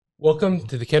Welcome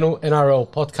to the Kennel NRL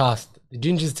podcast. The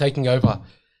Gingers taking over.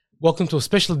 Welcome to a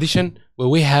special edition where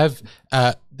we have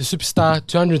the superstar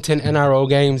 210 NRL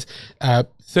games,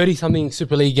 30-something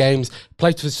Super League games,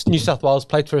 played for New South Wales,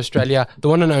 played for Australia, the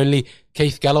one and only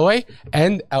Keith Galloway,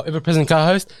 and our ever-present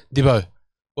co-host, Dibbo.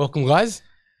 Welcome, guys.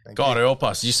 God help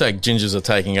us. You say Gingers are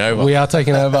taking over. We are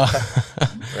taking over.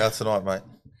 We are tonight, mate.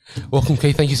 Welcome,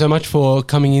 Keith. Thank you so much for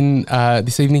coming in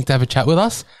this evening to have a chat with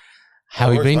us. How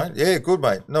have you been? Mate. Yeah, good,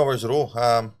 mate. No worries at all.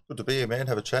 Good to be here, man.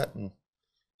 Have a chat. And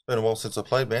it's been a while since I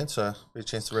played, man, so be a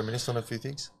chance to reminisce on a few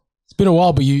things. It's been a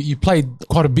while, but you played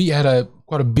quite a bit. You had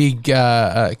quite a big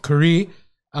career.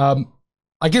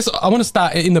 I guess I want to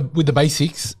start with the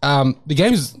basics. The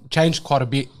game's changed quite a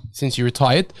bit since you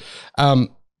retired.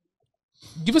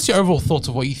 Give us your overall thoughts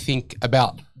of what you think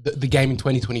about the game in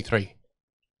 2023.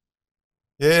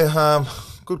 Yeah,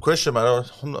 good question,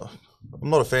 mate. I'm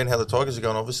not a fan of how the Tigers are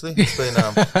going, obviously. It's been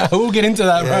we'll get into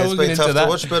that, bro. It's been tough to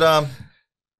watch, but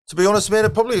to be honest, man,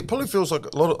 it probably feels like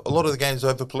a lot of the games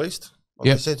are over-policed. Like,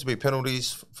 there seems to be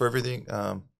penalties for everything.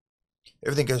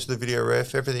 Everything goes to the video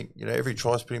ref. Everything, every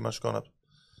try's pretty much gone up.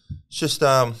 It's just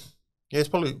it's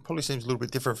probably seems a little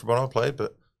bit different from when I played,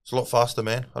 but it's a lot faster,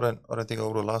 man. I don't think I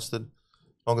would have lasted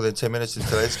longer than 10 minutes in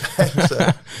today's game. So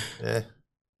yeah.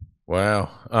 Wow.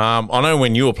 I know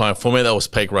when you were playing for me, that was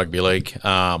peak rugby league.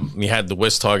 You had the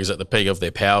West Tigers at the peak of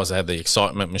their powers. They had the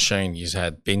excitement machine. You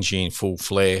had Benji in full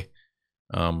flare.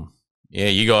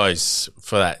 You guys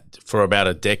for about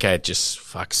a decade, just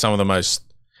some of the most.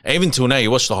 Even till now, you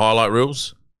watch the highlight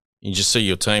reels. You just see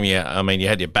your team. Yeah, I mean, you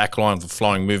had your back line for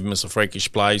flowing movements, the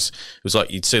freakish plays. It was like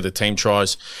you'd see the team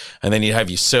tries, and then you'd have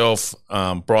yourself,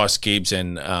 Bryce Gibbs,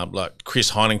 and like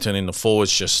Chris Heinington in the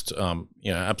forwards, just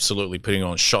absolutely putting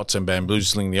on shots and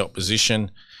bamboozling the opposition.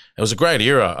 It was a great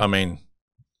era. I mean,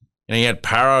 you had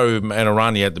Parrow and a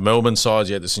run. You had the Melbourne sides,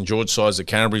 you had the St George sides, the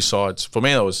Canterbury sides. For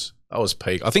me, that was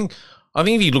peak. I think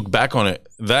if you look back on it,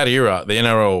 that era, the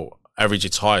NRL averaged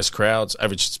its highest crowds,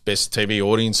 averaged its best TV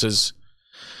audiences.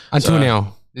 Until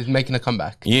now, is making a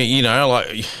comeback. Yeah,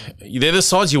 like they're the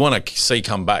sides you want to see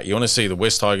come back. You want to see the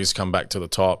West Tigers come back to the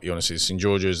top. You want to see the St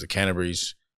George's, the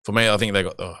Canterbury's. For me, I think they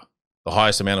got the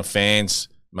highest amount of fans,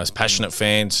 most passionate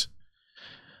fans.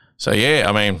 So yeah,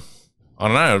 I mean, I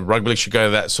don't know. Rugby league should go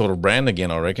to that sort of brand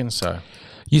again, I reckon. So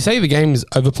you say the game is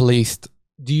over-policed.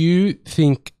 Do you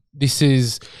think this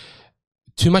is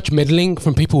too much meddling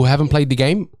from people who haven't played the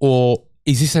game, or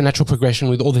is this a natural progression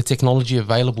with all the technology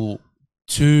available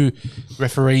to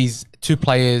referees, to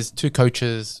players, to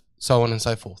coaches, so on and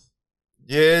so forth?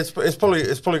 Yeah, it's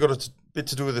probably got a bit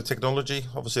to do with the technology.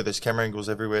 Obviously, there's camera angles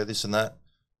everywhere, this and that.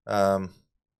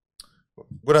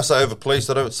 When I say over-policed,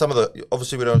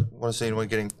 obviously we don't want to see anyone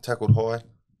getting tackled high,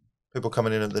 people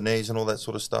coming in at the knees and all that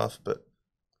sort of stuff. But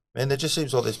man, there just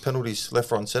seems like there's penalties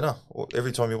left, right, and centre.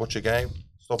 Every time you watch a game,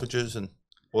 stoppages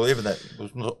even that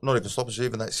was not even stoppages,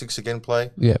 even that 6 again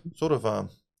play. Yeah, sort of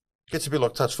gets a bit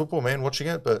like touch football, man, watching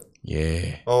it. But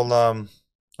yeah, I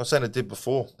was saying it did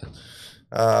before.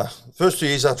 First 2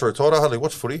 years after I retired, I hardly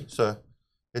watched footy, so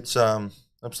it's I'm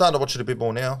starting to watch it a bit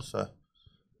more now. So,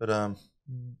 but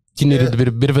you needed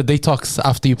a bit of a detox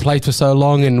after you played for so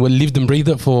long and lived and breathed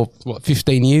it for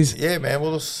 15 years. Yeah, man.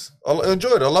 Well, I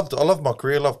enjoyed it. I loved my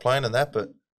career. I loved playing and that, but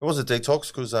it was a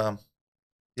detox because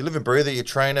you live and breathe it, you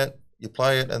train it, you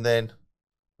play it, and then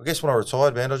I guess when I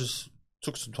retired, man, I just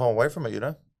took some time away from it,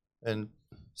 and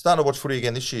starting to watch footy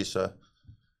again this year. So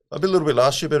a little bit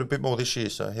last year, but a bit more this year.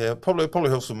 So yeah, probably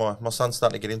helps with my son's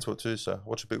starting to get into it too. So I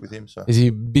watch a bit with him. So is he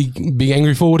big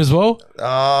angry forward as well?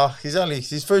 He's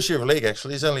his first year of league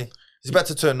actually. He's about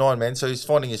to turn 9, man. So he's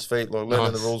finding his feet, like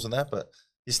learning the rules and that. But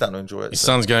he's starting to enjoy it. His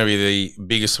son's going to be the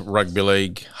biggest rugby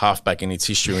league halfback in its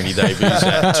history when he debuts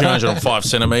at 205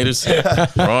 centimetres.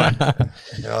 Right.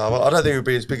 Well, I don't think he'll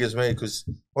be as big as me because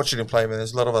watching him play, man,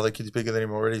 there's a lot of other kids bigger than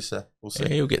him already. So we'll see.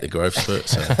 Yeah, he'll get the growth spurt.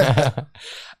 So.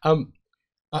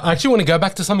 I actually want to go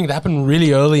back to something that happened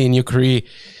really early in your career,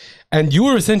 and you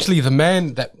were essentially the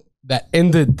man that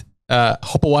ended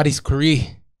Hopewadi's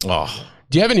career. Oh,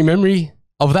 do you have any memory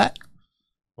of that?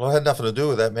 Well, I had nothing to do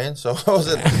with that, man. So I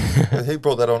wasn't. He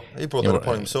brought that on. He brought that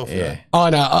upon himself. Yeah. Oh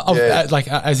no.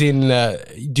 As in,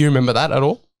 do you remember that at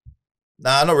all?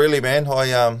 Nah, not really, man.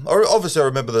 Obviously I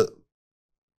remember that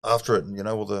after it, and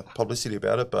all the publicity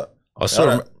about it. But I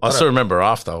still remember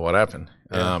after what happened.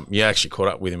 Yeah. You actually caught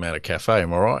up with him at a cafe.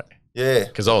 Am I right? Yeah,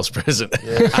 because I was present.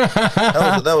 Yeah,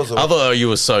 that was. I thought you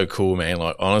were so cool, man.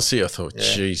 Like honestly, I thought,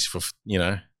 geez,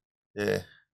 Yeah. Well,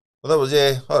 that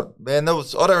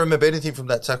was I don't remember anything from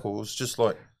that tackle. It was just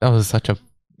like that was such a.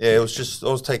 Yeah, it was just I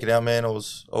was taken out, man. I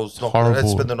was not. Horrible. I had to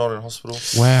spend the night in hospital.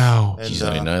 Wow. And, Jeez, I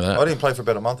didn't know that. I didn't play for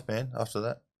about a month, man. After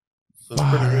that. So it was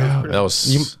pretty, That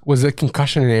was Was it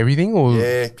concussion and everything, or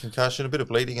yeah, concussion, a bit of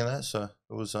bleeding in that. So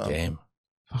it was damn.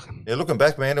 yeah, looking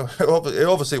back, man, it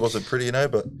obviously wasn't pretty,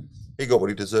 but he got what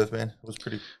he deserved, man. It was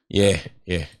pretty. Yeah.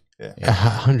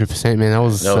 100%, man? That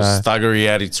was thuggery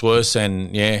at its worst,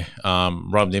 and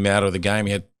rubbed him out of the game.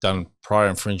 He had done prior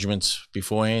infringements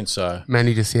beforehand, so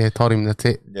Manny just told him that's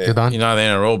it. Yeah. You're done. the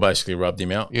NRL basically rubbed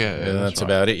him out. Yeah, that's right.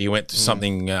 about it. He went to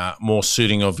something more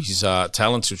suiting of his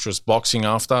talents, which was boxing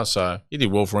after. So he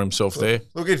did well for himself there.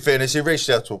 Look, in fairness, he reached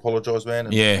out to apologise, man.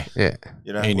 And, Yeah.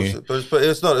 he knew. but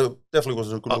it's not. It definitely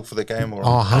wasn't a good look for the game. Or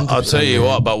 100%. I'll tell you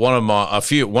what, but one of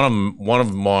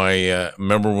my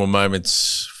memorable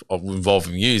moments of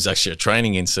involving you is actually a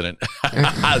training incident.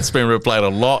 It's been replayed a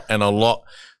lot.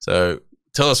 So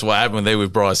tell us what happened there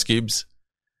with Bryce Gibbs.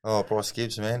 Oh, Bryce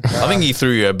Gibbs, man. I think he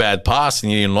threw you a bad pass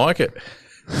and you didn't like it.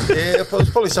 Yeah, it was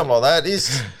probably something like that.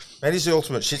 He's the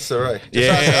ultimate shitster,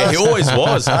 eh? He always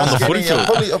was on the footy field.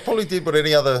 I probably did what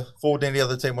any other forward, any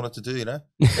other team wanted to do,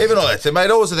 Even like that,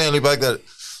 mate. I wasn't the only bloke that.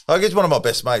 Like, he's one of my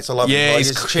best mates. I love him. Yeah, Like,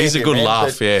 he's a champion, good man,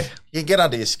 laugh, but yeah. You can get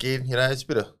under your skin, It's a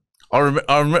bit of.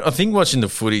 I think watching the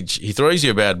footage, he throws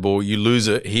you a bad ball, you lose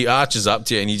it, he arches up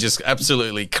to you and you just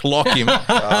absolutely clock him.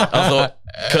 I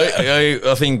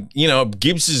think,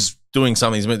 Gibbs is doing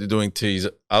something he's meant to be doing to his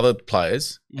other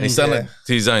players and he's done it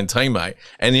to his own teammate.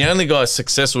 And the only guy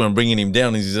successful in bringing him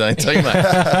down is his own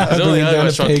teammate. He's the only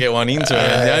guy trying to get one into him.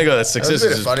 And the only guy that's successful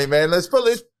It's a bit funny, man.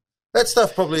 That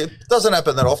stuff probably it doesn't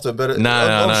happen that often, but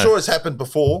I'm sure it's happened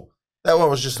before. That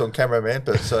one was just on camera, man.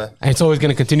 But and it's always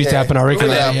going to continue to happen, I reckon.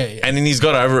 And then he's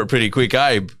got over it pretty quick,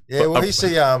 Abe. Yeah, well, he's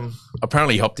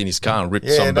apparently he hopped in his car and ripped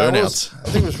some burnouts. I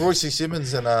think it was Royce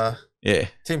Simmons and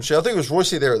Tim Shea. I think it was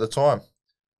Royce there at the time.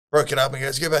 Broke it up and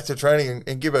goes, get back to training.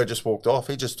 And Gibbo just walked off.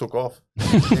 He just took off.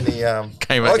 And he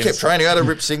came I kept training. I had a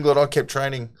ripped singlet. I kept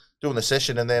training, doing the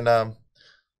session. And then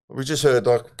we just heard,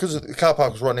 because the car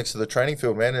park was right next to the training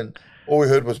field, man. And all we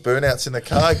heard was burnouts in the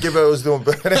car. Gibbo was doing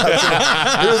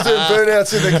burnouts. He was doing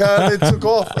burnouts in the car and then took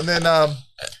off. And then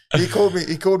he called me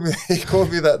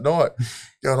that night.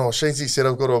 Going, Sheensy said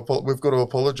we've got to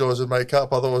apologise and make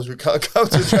up, otherwise we can't come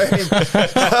to training. So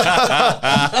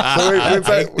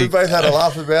we both had a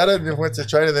laugh about it and went to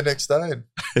training the next day. And,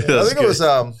 I think it was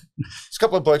a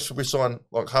couple of blokes we signed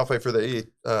like halfway through the year.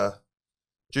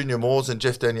 Junior Moores and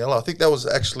Jeff Daniela. I think that was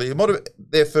actually, it might have been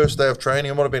their first day of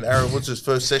training. It might have been Aaron Woods'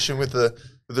 first session with the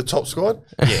top squad.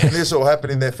 Yeah. And this all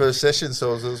happened in their first session,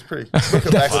 so it was pretty,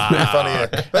 looking back, it was pretty funny.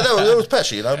 Yeah. But it was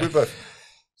patchy, we both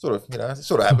sort of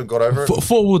happened, got over it.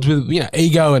 Forwards with,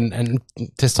 ego and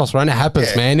testosterone, it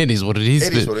happens, man. It is what it is.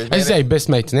 It is what it is, as you say, best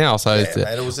mates now, so it's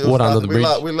water under the bridge.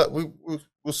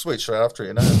 We'll sweet straight after,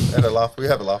 and a laugh. We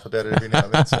have a laugh about it every now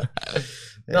and then. So,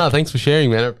 No, thanks for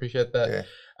sharing, man. I appreciate that. Yeah.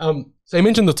 So you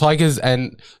mentioned the Tigers,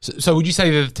 and so would you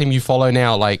say they're the team you follow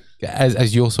now, like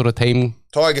as your sort of team?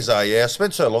 Tigers are, yeah. I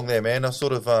spent so long there, man. I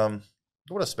sort of, I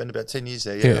spent about 10 years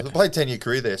there. Yeah, I played 10-year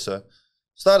career there. So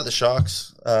started the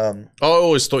Sharks. I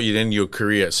always thought you'd end your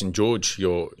career at St George.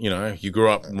 You grew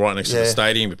up right next to the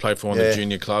stadium. You played for one of the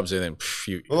junior clubs, and then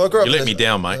you let me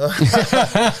down, mate.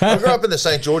 I grew up in the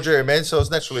St George area, man. So I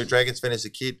was naturally a Dragons fan as a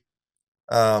kid.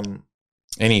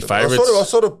 Any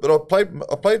favourites?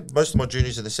 I played most of my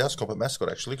juniors in the South Comp at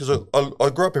Mascot, actually, because I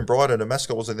grew up in Brighton and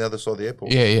Mascot was on the other side of the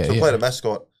airport. So I played at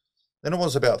Mascot. Then I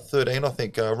was about 13, I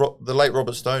think. The late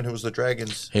Robert Stone, who was the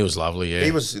Dragons. He was lovely, yeah.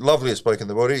 He was the loveliest bloke in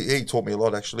the world. He taught me a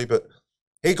lot, actually. But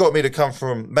he got me to come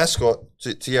from Mascot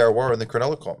to Yarrawarrah in the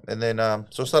Cronulla comp. And then,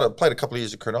 so I played a couple of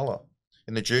years at Cronulla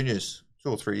in the juniors,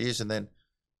 2 or 3 years. And then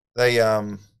they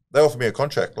offered me a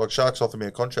contract. Like Sharks offered me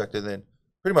a contract and then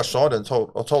pretty much signed it and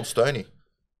I told Stoney.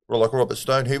 Well, like Robert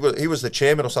Stone, he was the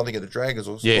chairman or something at the Dragons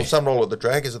or some role at the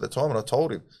Dragons at the time, and I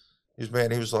told him. He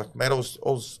was like, man, I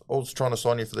was trying to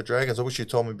sign you for the Dragons. I wish you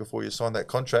told me before you signed that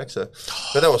contract. So,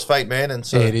 but that was fate, man. And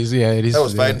so it is. That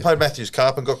was fate. Played Matthews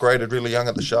Carp and got graded really young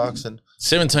at the Sharks and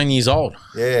 17 years old.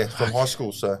 Yeah, from high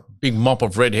school. So big mop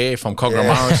of red hair from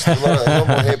Cockramarris. A lot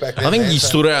more hair back then. I think you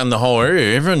stood out in the whole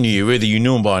area. Everyone knew you, whether you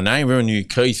knew him by name. Everyone knew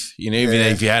Keith. Even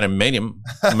if you hadn't met him,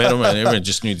 and everyone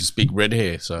just knew this big red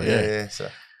hair. So yeah. So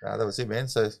that was it, man.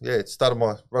 So it started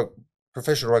my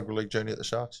professional rugby league journey at the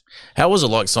Sharks. How was it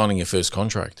like signing your first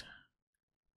contract?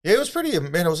 Yeah, it was pretty.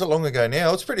 Man, it was a long ago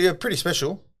now. It's pretty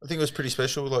special. I think it was pretty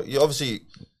special. Like obviously,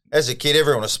 as a kid,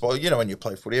 everyone aspires. When you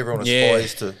play footy, everyone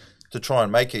aspires to try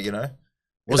and make it.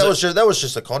 That was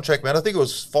just a contract, man. I think it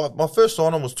was my first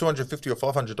sign-on was $250 or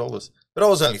 $500, but I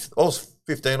was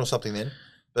 15 or something then.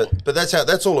 But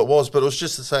that's all it was. But it was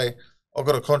just to say I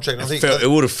got a contract. It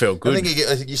would have felt good. I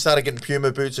think you started getting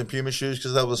Puma boots and Puma shoes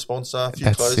because they were the sponsor. A few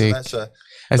That's clothes sick. and that. So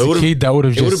As a kid, that would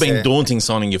have It would just have been daunting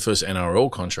signing your first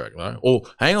NRL contract, though. Or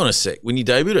hang on a sec, when you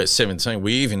debuted at 17, were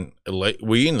you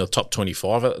in the top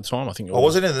 25 at the time? I think I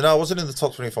wasn't in the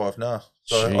top 25. No,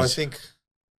 so Jeez.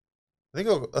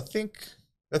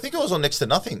 I think I was on next to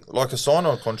nothing, like a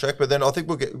sign-on contract. But then I think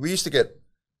we used to get,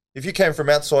 if you came from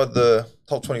outside the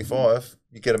top 25,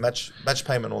 you get a match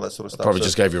payment, all that sort of stuff. Probably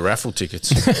just gave you raffle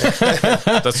tickets.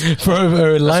 that's for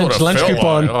a lunch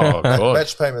coupon. Like. Oh, God.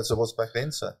 Match payments it was back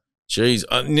then. So, jeez.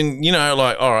 And then, you know,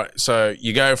 like, all right, so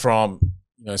you go from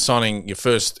signing your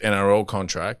first NRL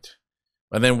contract,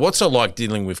 and then what's it like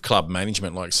dealing with club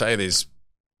management? Like, say there's,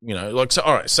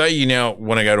 all right, say you now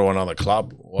want to go to another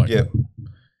club. Like, yeah.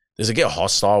 Does it get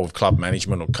hostile with club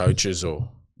management or coaches or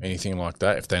anything like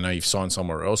that if they know you've signed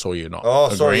somewhere else or you're not? Oh,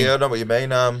 agreeing? sorry, yeah, I know what you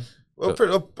mean. I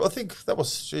think that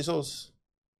was,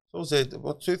 I was there.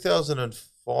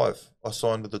 2005. I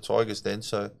signed with the Tigers then.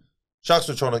 So Sharks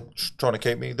were trying to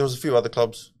keep me. There was a few other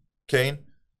clubs keen.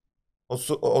 I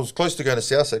was close to going to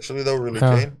South actually. They were really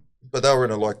keen, but they were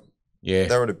in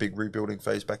they were in a big rebuilding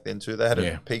phase back then too. They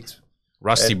hadn't peaked.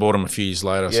 Rusty bought them a few years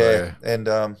later. Yeah, and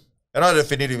I had an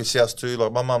affinity with South too.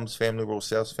 Like my mum's family were all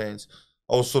South fans.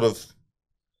 I spent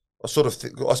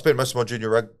most of my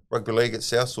junior rugby league at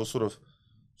South, so sort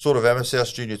of am a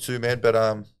South junior too, man.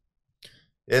 But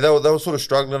they were sort of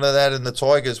struggling at that. And the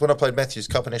Tigers, when I played Matthews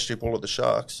Cup and SG Ball at the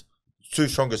Sharks, two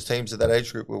strongest teams at that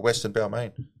age group were West and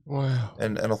Balmain. Wow.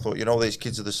 And I thought, all these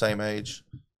kids are the same age,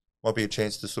 might be a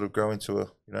chance to sort of grow into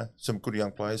some good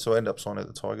young players. So I ended up signing at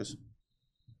the Tigers.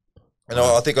 And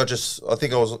I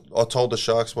told the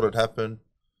Sharks what had happened.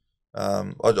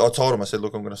 I told them, I said,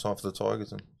 look, I'm going to sign for the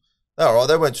Tigers. And all right,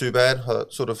 they weren't too bad.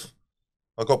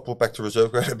 I got put back to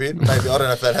reserve grade a bit. Maybe, I don't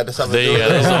know if that had something to do with it.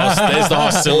 There's the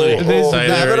hostility.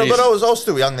 But I was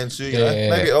still young then too, Yeah.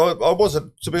 Maybe I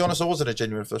wasn't, to be honest, I wasn't a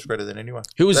genuine first grader then anyway.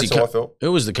 That's how I felt.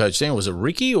 Who was the coach then? Was it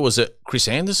Ricky or was it Chris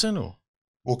Anderson? Or?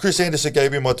 Well, Chris Anderson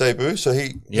gave me my debut, so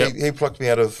he plucked me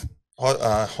out of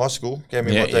high school, gave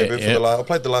me my debut for I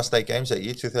played the last 8 games that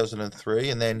year, 2003,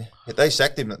 and then they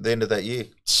sacked him at the end of that year.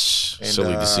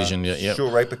 Silly decision, yeah.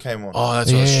 Stuart Raper came on. Oh,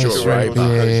 that's right, Stuart Raper.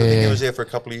 I think he was there for a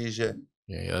couple of years,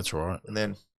 Yeah, that's right. And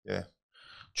then,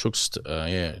 Chook's,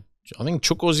 I think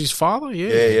Chook was his father,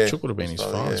 Yeah. Chook would have been his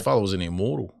father. His father was an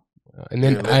immortal. And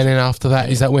then after that,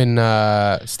 is that when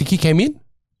Sticky came in?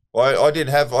 I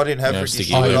didn't have Ricky Sticky.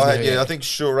 Stewart. I think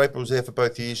Stuart Raper was there for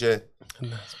both years, I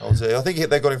was there. I think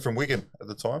they got him from Wigan at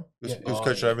the time. He was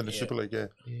coaching over in the Super League,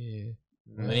 And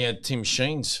then he had Tim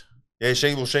Sheens. Yeah,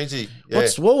 Sheensy. Yeah.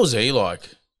 What was he like?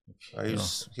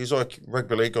 He's like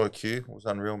rugby league IQ. It was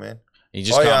unreal, man. You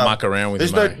just can't muck around with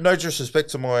him. There's no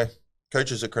disrespect to my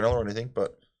coaches at Kennel or anything,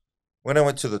 but when I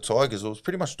went to the Tigers, it was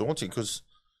pretty much daunting because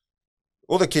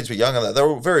all the kids were young and that. They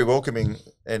were very welcoming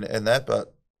and that,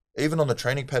 but even on the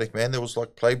training paddock, man, there was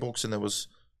like playbooks and there was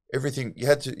everything. You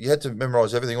had to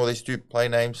memorize everything. All these stupid play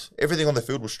names. Everything on the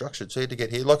field was structured, so you had to get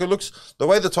here. Like it looks, the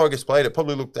way the Tigers played, it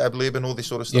probably looked ab lib and all this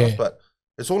sort of stuff, but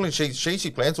it's all in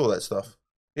Sheensy plans all that stuff.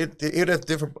 He'd have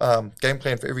different game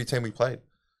plan for every team we played.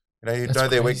 He'd know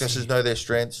their weaknesses, know their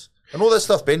strengths. And all that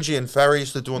stuff Benji and Farry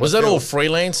used to do on the field. Was that all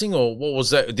freelancing or what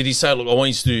was that? Did he say, look, I want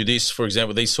you to do this, for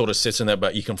example, these sort of sets and that,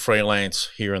 but you can freelance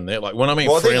here and there? Like when I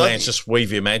mean freelance, just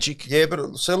weave your magic? Yeah,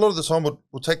 but so a lot of the time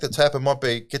we'll take the tap and might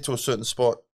be get to a certain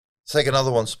spot, take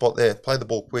another one spot there, play the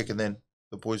ball quick, and then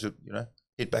the boys would,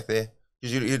 hit back there.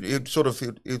 Because you'd sort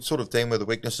of deem where the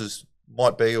weaknesses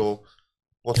might be or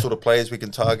what sort of players we can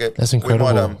target. That's incredible.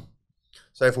 We might,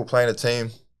 say if we're playing a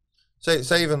team,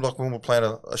 say even like when we're playing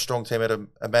a strong team at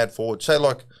a mad forward, say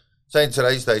in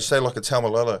today's day, say like a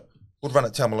Taumalolo, would run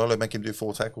at Taumalolo, make him do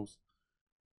 4 tackles,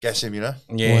 gas him, Yeah,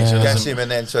 gas him, and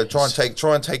then try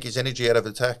and take his energy out of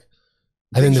attack.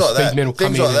 And things then like that,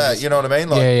 things like that. You know what I mean?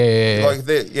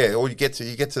 Like, or you get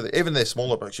to even their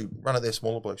smaller blokes. You run at their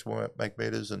smaller blokes, won't make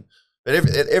meters, but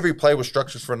every play was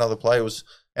structured for another play.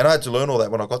 And I had to learn all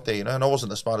that when I got there, and I wasn't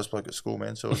the smartest bloke at school,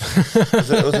 man. So it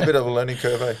was a bit of a learning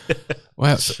curve.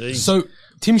 Wow. So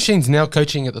Tim Sheen's now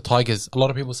coaching at the Tigers. A lot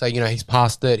of people say, he's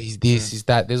past it, he's this, he's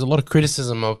that. There's a lot of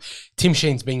criticism of Tim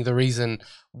Sheen's being the reason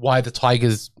why the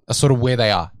Tigers are sort of where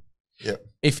they are. Yeah.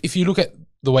 If you look at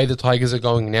the way the Tigers are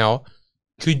going now,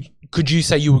 could you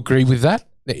say you agree with that?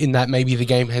 In that maybe the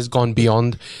game has gone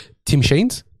beyond Tim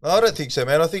Sheen's? No, I don't think so,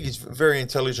 man. I think he's a very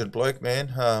intelligent bloke,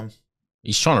 man.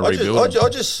 He's trying to rebuild.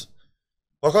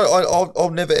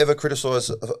 I'll never ever criticise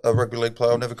a rugby league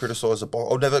player. I'll never criticise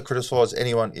I'll never criticise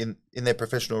anyone in their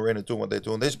professional arena doing what they're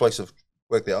doing. These blokes have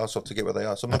worked their arse off to get where they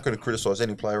are. So I'm not going to criticise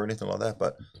any player or anything like that.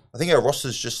 But I think our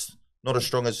roster's just not as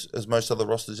strong as most other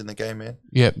rosters in the game, man.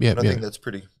 Yeah. I think that's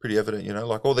pretty evident, you know.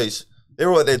 Like all these, they're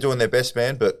all out there doing their best,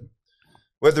 man. But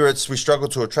whether it's we struggle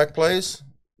to attract players,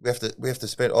 we have to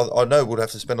spend. I know we'll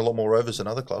have to spend a lot more overs than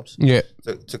other clubs. Yeah.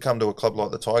 To come to a club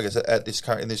like the Tigers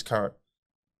in this current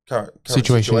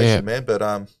situation, man. But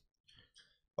I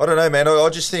don't know, man. I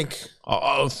just think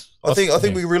I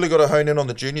think we really got to hone in on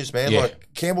the juniors, man. Yeah.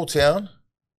 Like Campbelltown's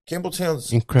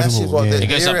Incredible, massive. Like yeah. the It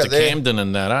goes area up to there. Camden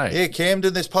and that, eh? Yeah,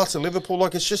 Camden. There's parts of Liverpool.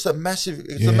 Like it's just a massive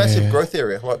growth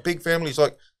area. Like big families.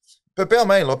 Like, but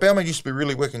Balmain used to be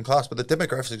really working class, but the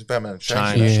demographics of Balmain have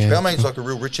changed. Yeah. Balmain's like a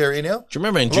real rich area now. Do you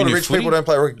remember in A lot of junior rich footy? people don't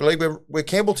play rugby league. Where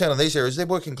Campbelltown and these areas, they're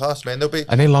working class, man. They'll be.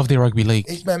 And they love their rugby league.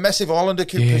 It's man, massive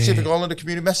Pacific Islander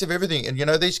community, massive everything. And you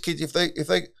know, these kids, if they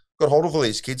got hold of all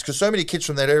these kids, because so many kids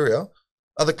from that area,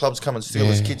 other clubs come and steal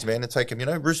these kids, man, and take them. You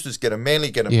know, Roosters get them,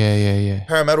 Manly get them. Yeah.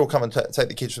 Parramatta will come and take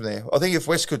the kids from there. I think if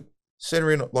West could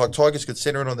centre in, like Tigers could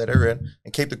centre in on that area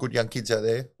and keep the good young kids out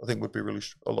there, I think would be really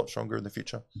a lot stronger in the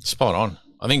future. Spot on.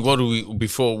 I think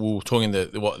before we were talking they're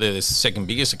the second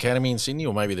biggest academy in Sydney,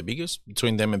 or maybe the biggest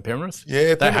between them and Penrith.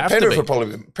 Yeah, they have Penrith to would be.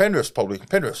 probably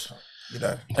Penrith. You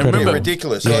know, And remember,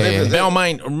 ridiculous. Yeah, Like, yeah.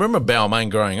 Balmain. Remember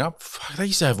Balmain growing up? Fuck, they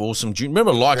used to have awesome juniors.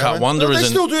 Remember Leichhardt Wanderers? They and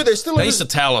still do. They used to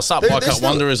towel us up, Leichhardt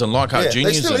Wanderers and Leichhardt They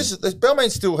Juniors. still is. Balmain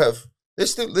still have.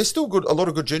 There's still good. A lot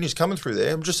of good juniors coming through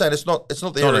there. I'm just saying it's not the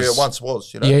Not area as- it once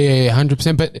was. You know. Yeah,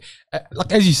 100%. But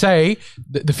like as you say,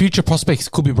 the future prospects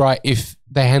could be bright if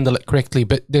they handle it correctly.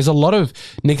 But there's a lot of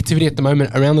negativity at the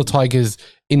moment around the Tigers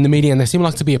in the media, and they seem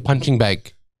like to be a punching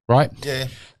bag, right? Yeah.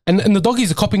 And the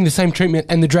Doggies are copying the same treatment,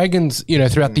 and the Dragons, you know,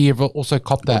 throughout the year have also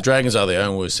copped The that. Dragons are their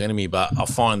own worst enemy, but I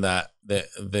find that the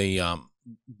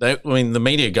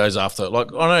media goes after,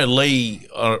 like, I know Lee,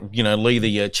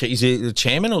 Lee, is he the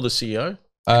chairman or the CEO?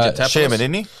 Chairman,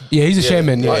 isn't he? Yeah, he's a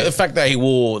chairman. Yeah. Like, the fact that he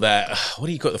wore that, what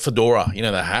do you call it, the fedora, you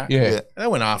know, the hat? Yeah. They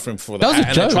went after him for That was a hat,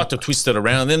 and joke. they tried to twist it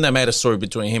around. And then they made a story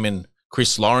between him and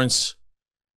Chris Lawrence.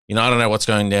 You know, I don't know what's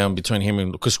going down between him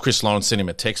and, because Chris Lawrence sent him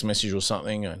a text message or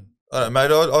something. And I don't know, mate. I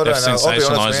don't know. I'll be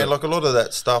sensationalised honest, man. it. Like a lot of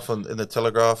that stuff in the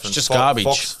Telegraph and just garbage.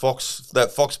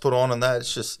 Fox put on and that,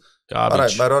 it's just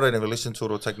garbage. I don't even listen to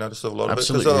it or take notice of a lot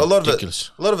Absolutely of it. Because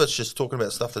ridiculous. a lot of it's just talking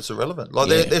about stuff that's irrelevant. Like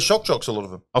Yeah. they're shock jocks, a lot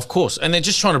of them. Of course. And they're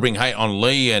just trying to bring hate on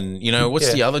Lee and, you know,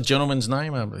 what's the other gentleman's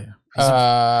name over there?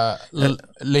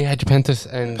 Lee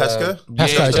Hadjipentis and Pascoe?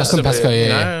 Justin Pascoe, You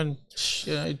yeah. know,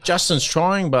 and, Justin's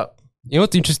trying, but You know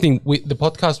what's interesting? The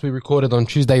podcast we recorded on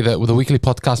Tuesday, the weekly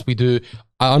podcast we do,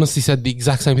 I honestly said the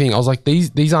exact same thing. I was like,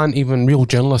 these aren't even real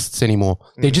journalists anymore.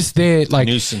 They're just there, like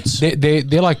nuisance.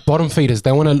 They're like bottom feeders.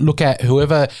 They want to look at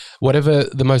whatever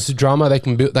the most drama they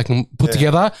can build, they can put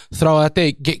together, throw out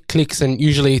there, get clicks, and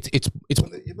usually it's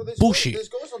But bullshit. There's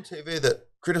guys on TV that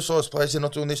criticise players. They're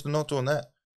not doing this, they're not doing that.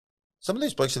 Some of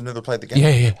these blokes have never played the game.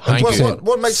 Yeah, Thank you.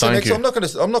 What makes them? Thank you. I'm not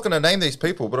going to name these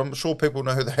people, but I'm sure people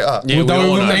know who they are. Yeah,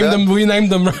 We named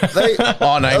them. They,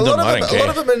 I named them. I don't a care. lot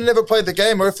of them have never played the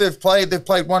game, or if they've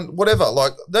played one, whatever.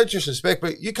 Like, no disrespect,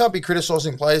 but you can't be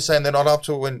criticising players saying they're not up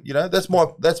to it when, you know, that's my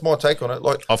take on it.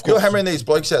 Like, Of course. you're hammering these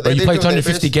blokes out there. You they're play doing their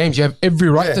 250 best. games. You have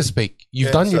every right Yeah. to speak. You've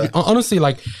Yeah, done so- honestly,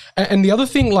 like, and the other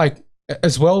thing, like,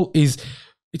 as well is.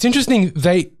 It's interesting.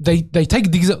 They take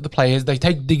digs at the players, they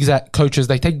take digs at coaches,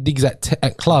 they take digs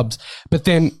at clubs. But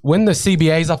then when the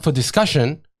CBA is up for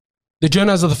discussion, the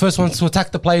journalists are the first ones to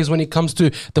attack the players when it comes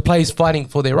to the players fighting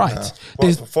for their rights.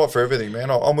 Fight for everything, man.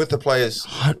 I'm with the players.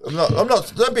 I'm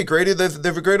not. Don't be greedy.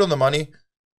 They've agreed on the money.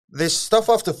 There's stuff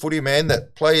after footy, man,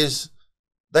 that players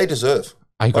they deserve.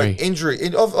 I agree. Like injury.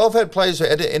 I've had players who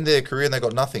at the end of their career and they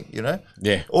got nothing. You know.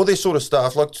 Yeah. All this sort of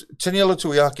stuff, like Taniela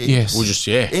Tuiaki. Yes. We'll just,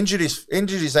 Injured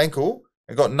his ankle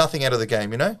and got nothing out of the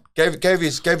game. You know, gave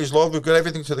his livelihood, got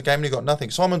everything to the game, and he got nothing.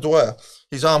 Simon Dwyer,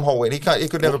 his arm hole went. He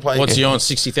could never play. What's again. he on?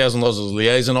 $60,000 as a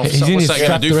liaison officer? He's in What's his that going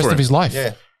strap to the do rest for of him? his life. Yeah,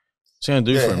 What's he going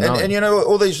to do for him? and you know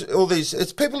all these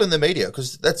it's people in the media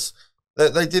because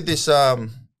they did this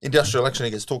industrial action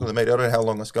against talking to the media. I don't know how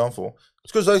long it's gone for.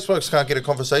 It's because those folks can't get a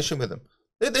conversation with them.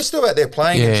 They're still out there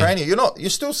playing and training. You're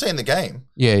still seeing the game.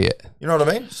 Yeah. You know what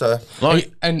I mean? So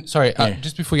Like, And sorry,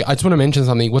 just before I just want to mention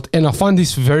something. And I find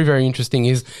this very, very interesting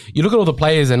is you look at all the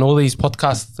players and all these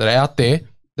podcasts that are out there,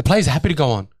 the players are happy to go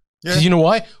on. Because you know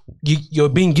why? You're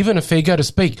being given a fair go to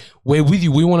speak. We're with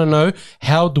you. We want to know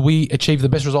how do we achieve the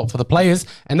best result for the players,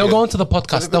 and they'll go on to the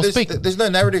podcast. They'll speak. There's no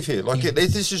narrative here. Like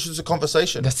this is just a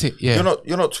conversation. That's it. Yeah.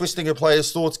 You're not twisting a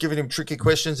player's thoughts, giving him tricky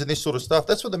questions and this sort of stuff.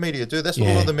 That's what the media do. That's what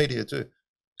a lot of the media do.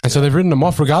 And so they've written them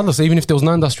off regardless, even if there was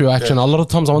no industrial action. A lot of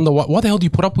times I wonder, what the hell do you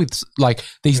put up with like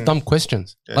these dumb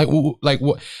questions? Like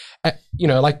what, you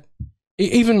know, like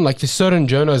even like there's certain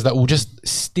journos that will just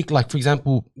stick, like for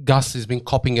example, Gus has been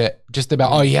copying it just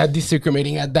about, he had this secret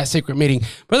meeting, had that secret meeting.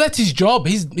 But that's his job.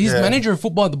 He's manager of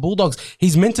football at the Bulldogs.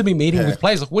 He's meant to be meeting with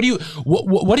players. Like,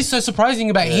 what is so surprising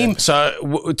about him?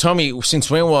 So tell me, since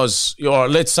when was, or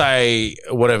let's say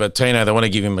whatever, Tino, they want to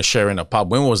give him a share in a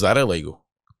pub. When was that illegal?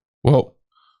 Well,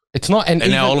 it's not. And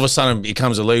now all of a sudden it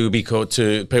becomes illegal because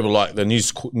to people like the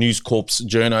News Corp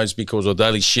journos because, or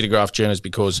Daily Shitograph journos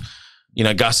because, you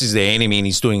know, Gus is their enemy and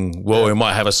he's doing well. He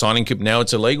might have a signing clip. Now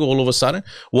it's illegal all of a sudden.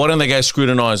 Why don't they go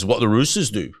scrutinise what the Roosters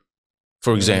do,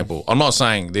 for example? I'm not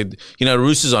saying that, you know,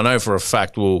 Roosters, I know for a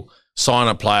fact, will sign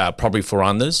a player probably for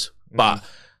unders, but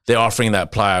they're offering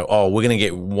that player, we're going to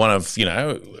get one of, you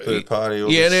know. Third party.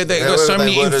 They've got so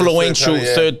many influential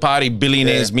third party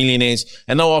billionaires, millionaires,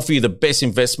 and they'll offer you the best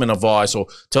investment advice or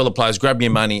tell the players, grab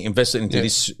your money, invest it into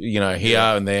this, you know, here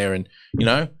and there. And, you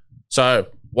know, so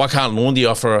why can't Laundy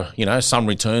offer, you know, some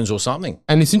returns or something?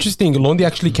 And it's interesting. Laundy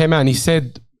actually came out and he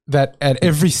said that at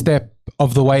every step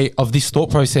of the way of this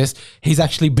thought process, he's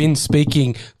actually been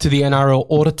speaking to the NRL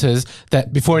auditors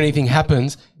that before anything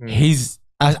happens, he's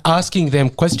asking them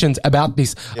questions about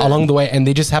this along the way, and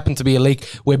there just happened to be a leak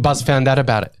where Buzz found out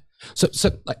about it.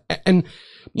 So, and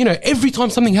you know, every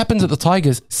time something happens at the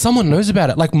Tigers, someone knows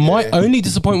about it. Like my only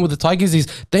disappointment with the Tigers is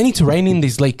they need to rein in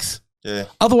these leaks. Yeah.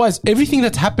 Otherwise, everything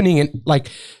that's happening and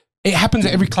like it happens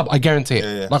at every club, I guarantee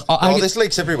it. Like, there's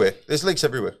leaks everywhere. There's leaks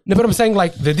everywhere. No, but I'm saying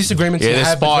like the disagreements.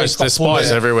 Yeah, there's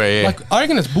spies everywhere. Yeah. Like I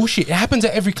reckon it's bullshit. It happens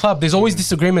at every club. There's always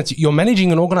disagreements. You're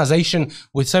managing an organization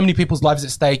with so many people's lives at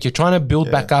stake. You're trying to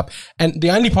build back up, and the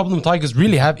only problem Tigers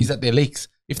really have is that they're leaks.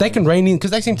 If they can rein in,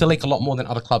 because they seem to leak a lot more than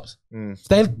other clubs. If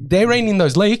they rein in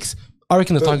those leaks, I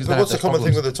reckon the Tigers. But what's the common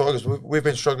thing with the Tigers? We've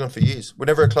been struggling for years.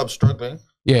 Whenever a club's struggling,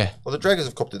 well, the Dragons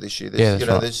have copped it this year.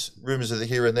 There's rumours of the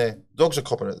here and there. Dogs are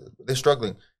copping it. They're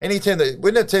struggling. Any team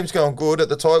when that team's going good at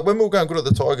the Tigers, when we were going good at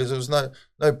the Tigers, there was no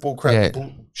bullcrap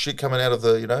bullshit coming out of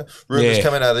the rumours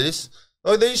coming out of this.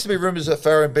 Oh, there used to be rumours that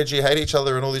Farah and Benji hate each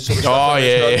other and all this sort of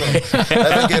stuff. They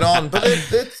don't get on, but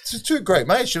they're two great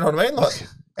mates. You know what I mean? Like,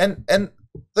 and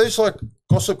those like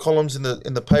gossip columns in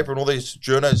the paper and all these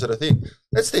journos that I think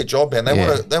that's their job, man.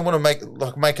 They want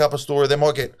to make up a story.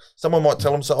 Someone might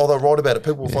tell them they'll write about it.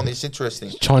 People will find this interesting.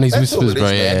 Chinese whispers, bro.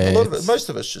 A lot of it, most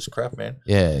of it's just crap, man.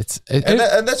 Yeah,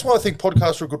 and that's why I think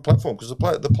podcasts are a good platform because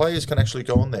the players can actually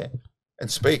go on there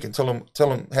and speak and tell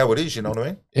them how it is. You know what I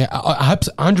mean? Yeah,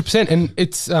 100%. And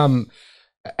it's and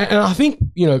I think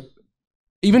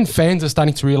even fans are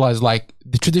starting to realize like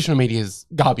the traditional media is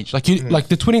garbage. Like like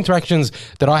the Twitter interactions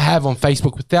that I have on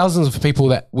Facebook with thousands of people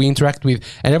that we interact with,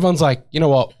 and everyone's like, you know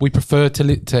what, we prefer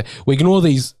to we ignore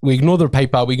the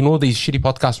paper, we ignore these shitty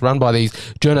podcasts run by these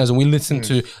journalists, and we listen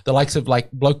to the likes of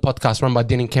like Bloke podcast run by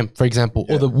Denning Kemp, for example,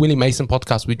 or the Willie Mason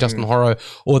podcast with Justin Horro,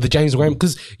 or the James Graham.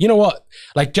 Because you know what,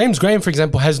 like James Graham, for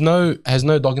example, has no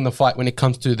dog in the fight when it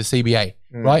comes to the CBA,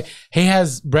 right? He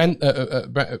has Brandon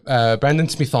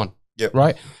Smith on. Yep.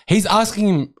 Right, he's asking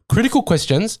him critical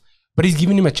questions, but he's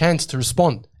giving him a chance to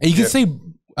respond. And you can see,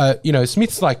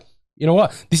 Smith's like, you know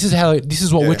what, this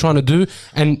is what we're trying to do,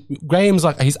 and Graham's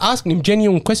like, he's asking him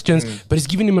genuine questions, but he's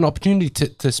giving him an opportunity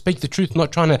to speak the truth,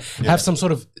 not trying to have some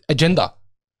sort of agenda.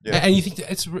 Yeah. And you think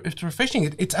it's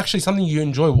refreshing. It's actually something you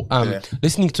enjoy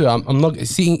listening to. I'm not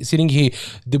sitting here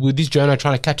with this journal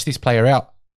trying to catch this player out.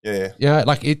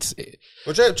 Like it's.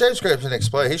 Well, James Graham's an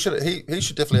ex-player. He should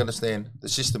definitely understand the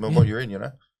system and what you're in. You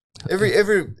know,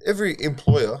 every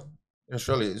employer in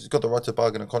Australia has got the right to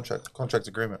bargain a contract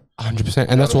agreement. 100%,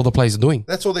 and that's all the players are doing.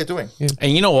 That's all they're doing. Yeah.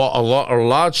 And you know what? A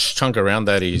large chunk around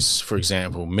that is, for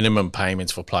example, minimum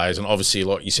payments for players, and obviously,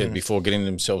 like you said before, getting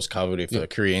themselves covered if a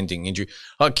career-ending injury.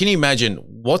 Like, can you imagine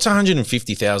what's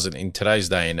 150,000 in today's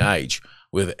day and age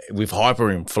with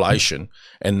hyperinflation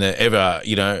and the ever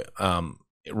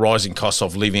rising costs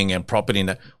of living and property and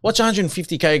that. What's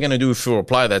 150K going to do for a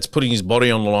player that's putting his body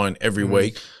on the line every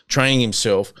week, training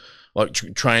himself, like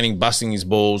training, busting his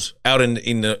balls out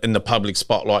in the public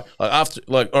spotlight? Like after,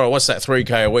 like, all right, what's that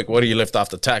 3K a week? What are you left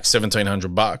after tax?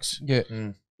 $1,700.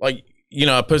 Yeah. Like,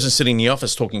 a person sitting in the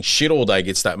office talking shit all day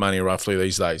gets that money roughly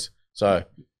these days. So.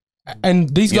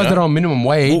 And these guys that are on minimum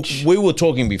wage. We were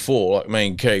talking before, like me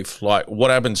and Keith, like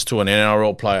what happens to an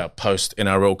NRL player post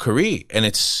NRL career? And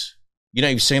it's,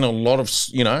 you've seen a lot of,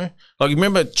 like you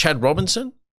remember Chad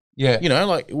Robinson? Yeah.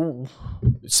 Like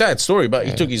sad story, but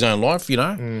he took his own life,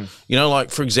 like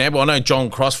for example, I know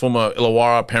John Cross, former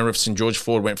Illawarra, Penrith, St. George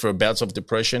Ford, went through bouts of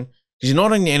depression because he's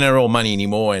not in the NRL money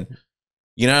anymore. And,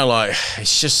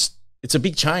 it's a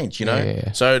big change,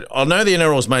 Yeah. So I know the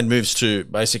NRL's made moves to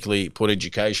basically put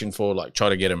education for, like, try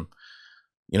to get him,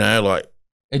 like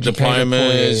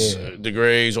diplomas,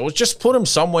 degrees, or just put them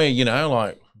somewhere,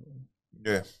 like.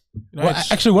 Yeah. Well,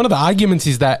 actually, one of the arguments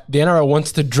is that the NRL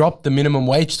wants to drop the minimum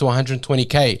wage to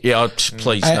 120K. Yeah,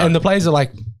 please. And the players are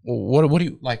like, what do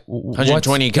you like?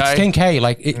 120K? It's 10K,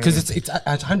 like because it's at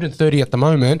 130 at the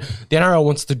moment. The NRL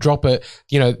wants to drop it.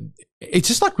 It's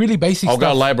just like really basic. I'll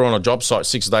stuff. go labour on a job site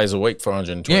 6 days a week for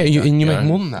 120. Yeah, and you make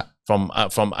more than that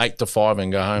from 8 to 5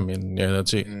 and go home, and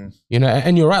that's it.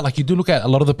 And you're right. Like you do look at a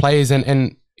lot of the players,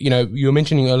 and you were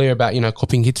mentioning earlier about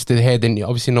copying hits to the head, and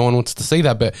obviously no one wants to see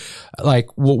that. But like,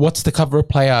 what's the cover a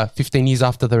player 15 years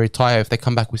after they retire if they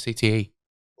come back with CTE?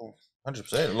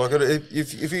 100%. Like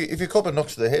if you cop a knock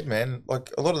to the head, man,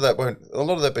 like a lot of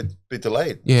that be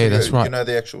delayed. Yeah, that's right.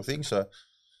 The actual thing. So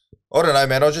I don't know,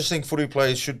 man. I just think footy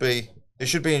players there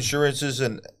should be insurances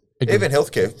and even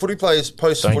healthcare. Footy players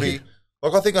post footy.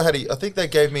 Like I think they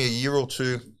gave me a year or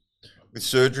two with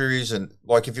surgeries and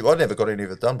like I never got any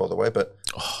of it done, by the way, but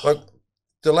like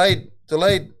delayed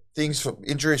things from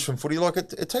injuries from footy, like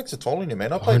it takes a toll on you,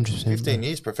 man. I played 15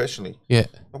 years professionally. Yeah,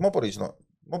 but my body's not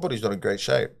in great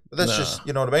shape. But that's just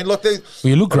what I mean. Like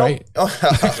you look great. He does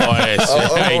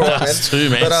too,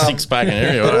 man. But, 6 pack and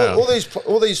everything.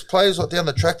 All these players like down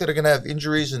the track that are going to have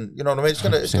injuries, and you know what I mean. It's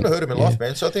going to hurt them in life,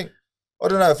 man. So I think. I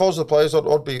don't know. If I was the players,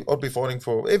 I'd be fighting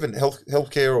for even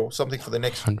healthcare or something for the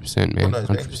next. 100%, man.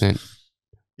 100%.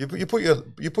 You put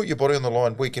your body on the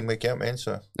line week in, week out, man.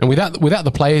 So and without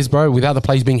the players, bro, without the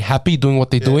players being happy doing what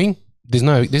they're doing, there's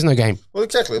no game. Well,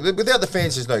 exactly. Without the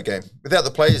fans, there's no game. Without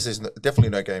the players, there's definitely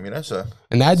no game. So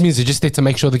and the admins are just there to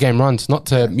make sure the game runs, not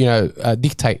to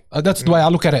dictate. That's the way I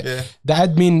look at it. Yeah. The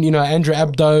admin, Andrew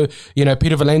Abdo,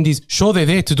 Peter V'landys, sure they're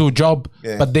there to do a job,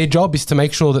 but their job is to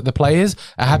make sure that the players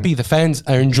are happy, the fans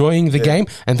are enjoying the game,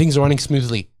 and things are running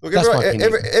smoothly. Look,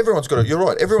 everyone's got you're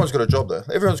right. Everyone's got a job though.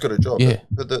 Everyone's got a job. Yeah.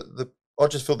 But I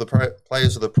just feel the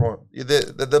players are the prime.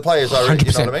 The players are, 100%,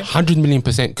 you know what I mean? 100 million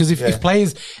 %. Because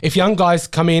if young guys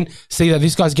come in, see that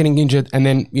this guy's getting injured, and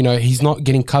then he's not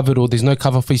getting covered, or there's no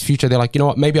cover for his future, they're like, you know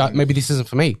what, maybe this isn't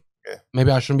for me. Yeah.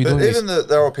 Maybe I shouldn't be doing this. Even the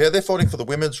RLPA, they're fighting for the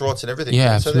women's rights and everything.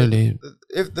 Yeah, absolutely.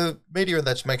 If the media and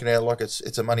that's making it out like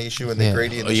it's a money issue and they're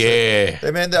greedy.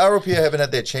 And man, the RLPA haven't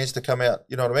had their chance to come out.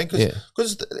 You know what I mean?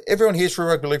 Because everyone hears for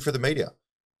rugby league for the media.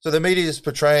 So the media is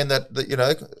portraying that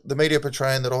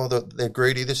they're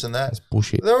greedy, this and that. That's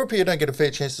bullshit. The RLPA don't get a fair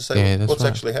chance to say what's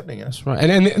actually happening. That's right.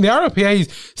 And the RLPA is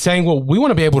saying, well, we want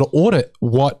to be able to audit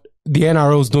what the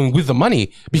NRL is doing with the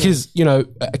money, because a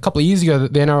couple of years ago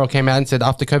the NRL came out and said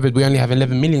after COVID we only have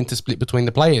 11 million to split between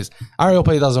the players.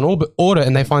 RLPA does an audit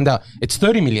and they find out it's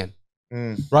 30 million.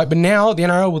 Right, but now the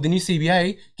NRL with the new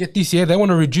CBA, get this year, they want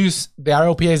to reduce the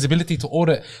RLPA's ability to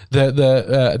audit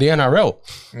the NRL.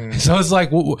 So it's like,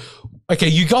 okay,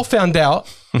 you got found out.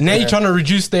 Now you're trying to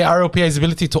reduce the RLPA's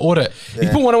ability to audit. You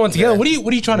put one on one together. What are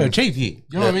you trying to achieve here?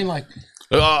 You know what I mean? Like,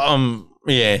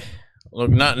 Look,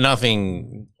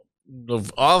 nothing. Look,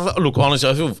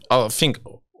 honestly, I think.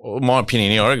 My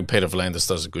opinion here, I reckon Peter V'landys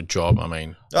does a good job. I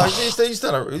mean, he's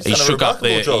done a shook up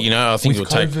there. Job. I think with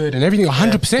COVID and everything,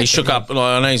 100%. He shook up.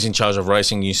 I know he's in charge of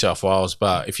Racing New South Wales,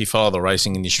 but if you follow the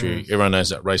racing industry, everyone knows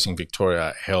that Racing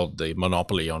Victoria held the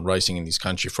monopoly on racing in this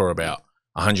country for about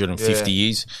 150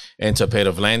 years. Enter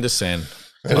Peter V'landys, and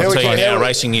I'll tell you now,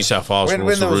 Racing New South Wales. When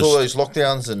there was all those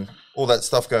lockdowns and all that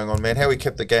stuff going on, man, how he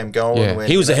kept the game going. Yeah.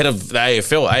 He was ahead of the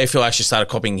AFL. AFL actually started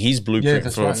copying his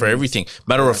blueprint for everything.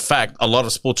 Matter of fact, a lot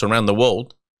of sports around the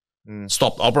world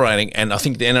stopped operating, and I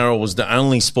think the NRL was the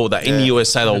only sport that in the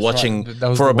USA they were watching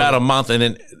for about a month, and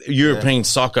then European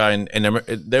soccer and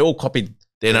they all copied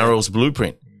the NRL's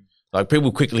blueprint. Like,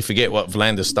 people quickly forget what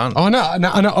V'landys done. Oh, no,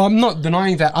 I'm not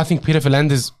denying that. I think Peter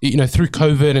V'landys, through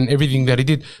COVID and everything that he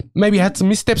did, maybe had some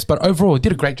missteps, but overall, he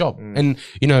did a great job. And,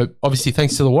 obviously,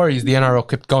 thanks to the Warriors, the NRL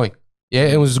kept going. Yeah,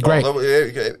 it was great.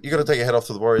 You got to take your hat off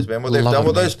to the Warriors, man. What they've done,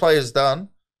 what those players done,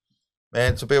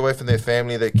 man, to be away from their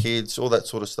family, their kids, all that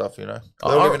sort of stuff, They're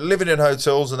living in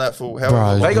hotels and that for however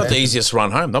long. They got the easiest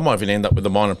run home. They might even end up with the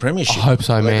minor premiership. I hope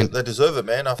so, man. They deserve it,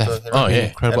 man. After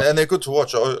incredible. And they're good to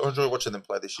watch. I enjoy watching them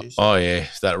play this year. So. Oh yeah,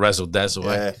 that razzle dazzle.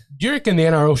 Yeah. Do you reckon the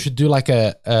NRL should do like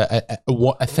a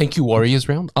thank you Warriors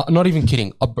round? I'm not even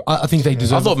kidding. I think they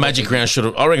deserve. I reckon Magic Round should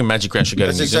go.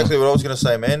 That's to New exactly Zealand. what I was going to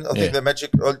say, man. I think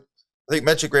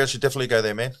Magic Round should definitely go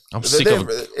there, man. I'm sick of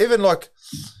even like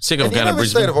sick of going to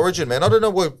Brisbane. State of origin, man. I don't know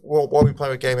why we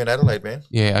play a game in Adelaide, man.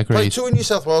 Yeah, I agree. Play 2 in New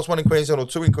South Wales, 1 in Queensland, or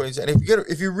 2 in Queensland. And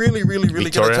if you really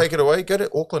going to take it away, go to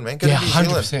Auckland, man. Go to New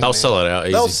Zealand. They'll sell it out.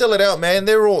 Easy. They'll sell it out, man.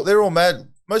 They're all mad.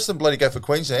 Most of them bloody go for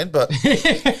Queensland, but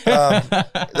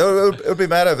it would be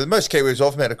mad over. Most Kiwis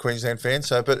are mad at Queensland fans,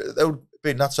 but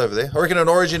be nuts over there. I reckon an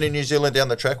Origin in New Zealand down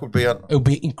the track would be. It would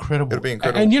be incredible. It'd be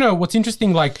incredible. And you know what's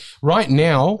interesting? Like right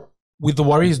now, with the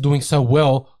Warriors doing so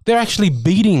well, they're actually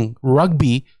beating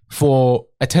rugby for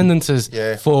attendances,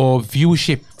 for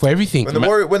viewership, for everything.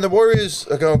 When the Warriors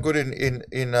are going good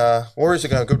Warriors are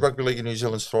going good, rugby league in New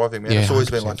Zealand's thriving, man. It's always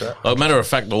 100%. Been like that. As a matter of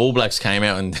fact, the All Blacks came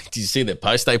out and did you see that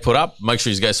post they put up? Make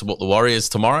sure you go support the Warriors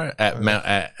tomorrow at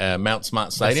Mount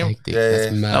Smart Stadium.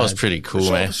 That was pretty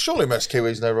cool, man. Surely most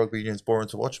Kiwis know rugby union's boring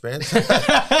to watch, man. You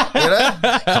know?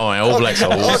 Come on, All Blacks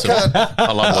are awesome.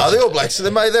 I love watching. The All Blacks,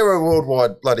 they're a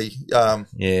worldwide bloody,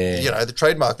 you know, the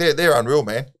trademark. They're unreal,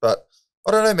 man. But I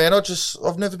don't know, man.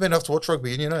 I've never been enough to watch rugby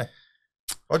union, it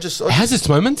has its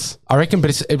moments, I reckon,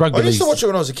 but it's rugby. I used to watch it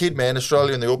when I was a kid, man.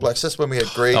 Australia and the All Blacks. That's when we had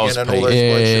Greg and all those blokes,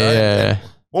 you know. And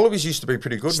Wallabies used to be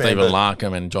pretty good, Stephen man. Stephen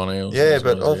Larkham and John Eales. Yeah,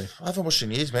 but I haven't watched in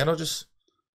years, man. I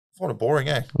find it boring,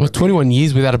 eh? Well, 21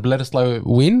 years without a Bledisloe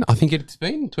win. I think it's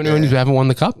been 21 years we haven't won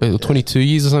the cup. 22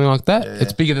 years or something like that.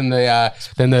 It's bigger than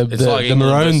the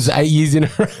Maroons 8 years in a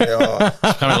row.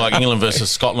 It's kind of like England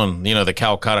versus Scotland. You know, the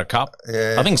Calcutta Cup.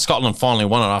 Yeah. I think Scotland finally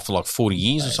won it after like 40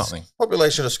 years or something.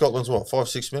 Population of Scotland's what,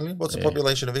 5-6 million? What's the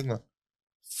population of England?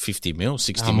 50 mil,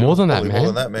 60 mil. More than that, man. More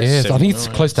than that, man. Yeah, I think it's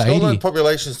close to 80. Scotland's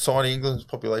population's tiny. England's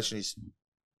population is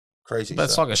crazy.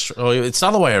 But it's it's the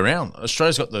other way around.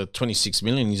 Australia's got the 26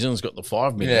 million. New Zealand's got the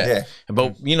 5 million. Yeah.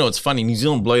 But, you know, it's funny. New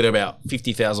Zealand bleed about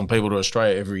 50,000 people to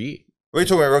Australia every year. We're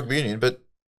talking about rugby union, but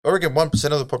I reckon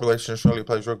 1% of the population in Australia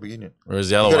plays rugby union. Whereas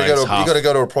the other way is half. You got to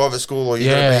go to a private school, or you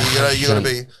got to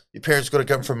be. Your parents got to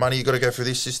come from money. You got to go through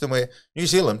this system. Where New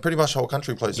Zealand, pretty much the whole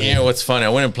country plays. Yeah, what's funny? I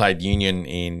went and played union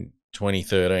in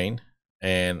 2013,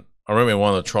 and I remember in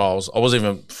one of the trials, I wasn't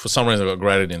even, for some reason, I got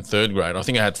graded in third grade. I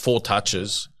think I had 4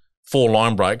 touches, 4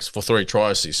 line breaks for 3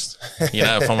 try assists. You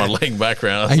know, from a league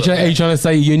background. Are you trying to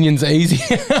say union's easy?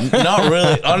 Not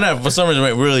really. I don't know. For some reason, it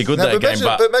went really good that game.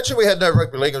 But imagine we had no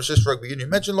rugby league. It was just rugby union.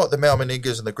 Imagine like the Mal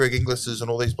Meningas and the Greg Inglis's and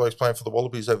all these blokes playing for the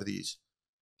Wallabies over the years.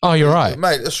 Oh, you're right.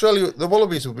 Mate, Australia, the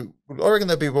Wallabies would be, I reckon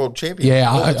they'd be world champions.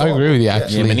 Yeah, I agree with you,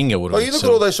 actually. Yeah, Meninga would have. Oh, you look at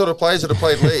all those sort of players that have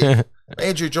played league.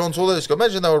 Andrew Johns, all those guys.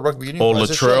 Imagine they were rugby union or players.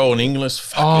 Latrell and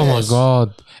Inglis. Oh, my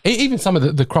God. Even some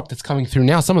of the crop that's coming through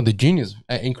now, some of the juniors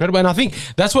are incredible. And I think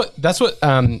that's what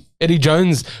Eddie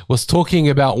Jones was talking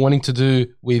about wanting to do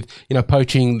with, you know,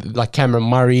 poaching like Cameron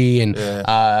Murray and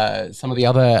some of the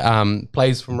other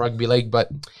players from rugby league. But,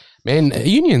 man,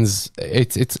 unions,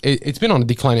 it's been on a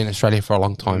decline in Australia for a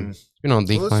long time. It's been on a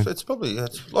decline. It's probably,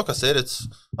 like I said,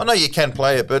 I know you can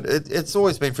play it, but it's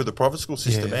always been through the private school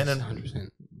system, man. And 100%.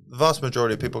 the vast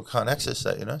majority of people can't access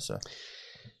that, you know, so.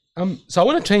 So I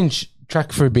want to change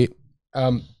track for a bit.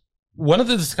 One of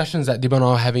the discussions that Dib and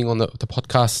I were having on the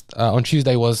podcast on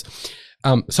Tuesday was,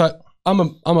 so I'm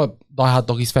a diehard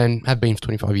Doggies fan, have been for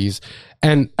 25 years,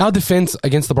 and our defense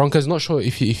against the Broncos. Not sure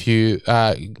if you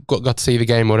got to see the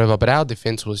game or whatever, but our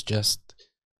defense was just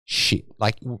shit.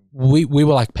 Like we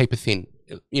were like paper thin.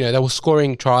 You know, they were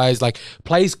scoring tries. Like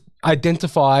players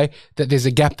identify that there's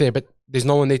a gap there, but there's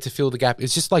no one there to fill the gap.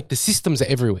 It's just like the systems are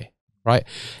everywhere, right?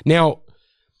 Now,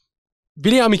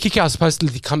 Viliami Kikau is supposed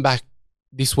to come back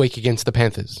this week against the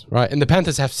Panthers, right? And the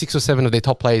Panthers have 6 or 7 of their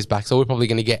top players back, so we're probably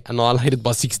going to get annihilated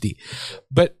by 60.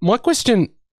 But my question,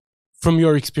 from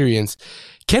your experience,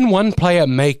 can one player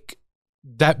make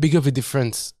that big of a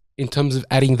difference in terms of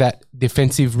adding that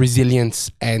defensive resilience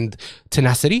and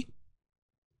tenacity?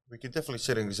 We could definitely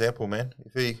set an example, man.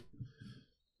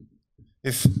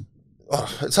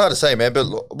 It's hard to say, man, but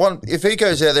if he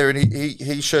goes out there and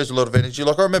he shows a lot of energy,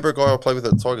 like I remember a guy I played with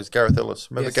at the Tigers, Gareth Ellis.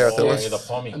 Remember Gareth Ellis?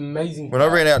 Yeah, amazing. When I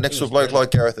ran out next to a bloke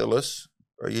like Gareth Ellis,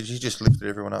 he just lifted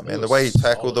everyone up, man. The way he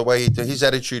tackled, the way his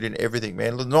attitude in everything,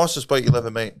 man. The nicest bloke you'll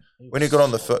ever meet. When he got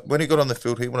on the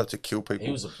field, he wanted to kill people.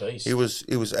 He was a beast.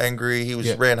 He was angry.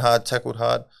 He ran hard, tackled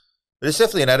hard. But it's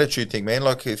definitely an attitude thing, man.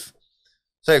 Like if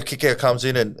Kikau comes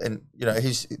in and you know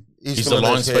he's the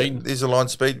line speed. He's the line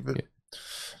speed, but.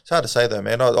 It's hard to say though,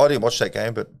 man. I didn't watch that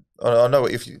game, but I know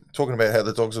if you're talking about how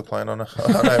the Dogs are playing, I know,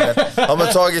 man. I'm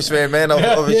a Tigers fan, man.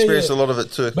 I've experienced a lot of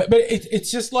it too. But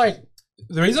it's just like,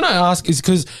 the reason I ask is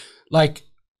because, like,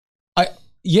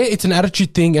 it's an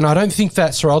attitude thing, and I don't think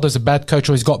that Serraldo's a bad coach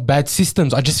or he's got bad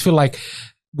systems. I just feel like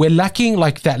we're lacking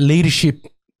like that leadership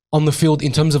on the field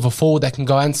in terms of a forward that can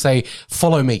go and say,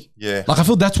 follow me. Yeah. Like, I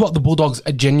feel that's what the Bulldogs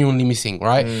are genuinely missing,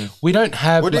 right? We don't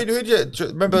have...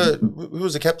 Remember, who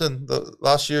was the captain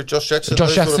last year? Josh Jackson?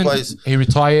 Josh Jackson, sort of he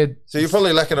retired. So you're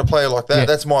probably lacking a player like that. Yeah.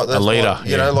 That's a leader.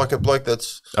 You know, like a bloke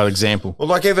that's... An example. Well,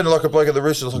 like even like a bloke at the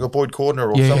Roosters, like a Boyd Cordner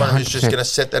or someone 100%. Who's just going to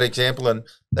set that example, and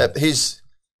that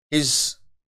his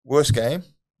worst game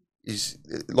his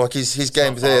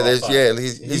game's there.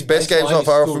 His best game's not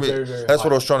far off from it. That's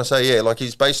what I was trying to say. Yeah, like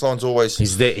his baseline's always.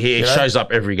 He's there. He shows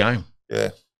up every game. Yeah.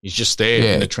 He's just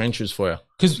there in the trenches for you.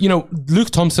 Because,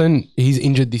 Luke Thompson, he's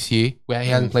injured this year where he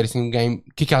hasn't played a single game.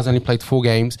 Kickout's only played 4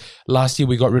 games. Last year,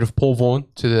 we got rid of Paul Vaughan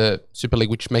to the Super League,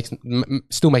 which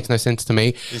still makes no sense to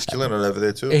me. He's killing it over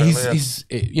there too.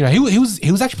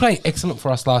 He was actually playing excellent for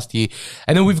us last year.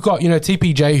 And then we've got,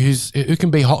 TPJ who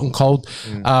can be hot and cold.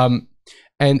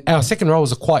 And our second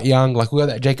rowers are quite young. Like, we got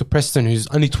that Jacob Preston who's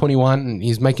only 21 and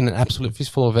he's making an absolute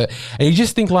fistful of it. And you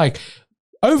just think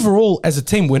overall, as a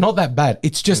team, we're not that bad.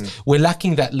 It's just we're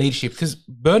lacking that leadership because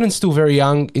Burden's still very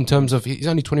young in terms of he's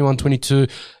only 21, 22.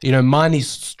 Mine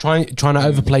is trying to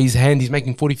overplay his hand. He's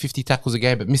making 40, 50 tackles a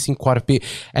game, but missing quite a bit.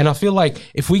 And I feel like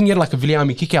if we can get like a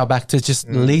Viliami Kickout back to just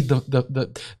lead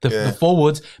the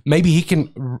forwards, maybe he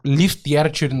can lift the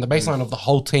attitude and the baseline of the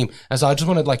whole team. And so I just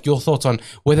wanted your thoughts on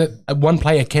whether one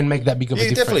player can make that big of a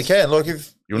difference. He definitely can.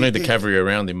 You'll need the cavalry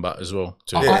around him, but as well.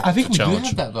 I think we do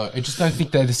have that though. I just don't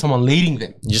think that there's someone leading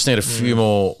them. You just need a few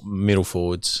more middle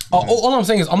forwards. All I'm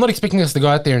saying is I'm not expecting us to go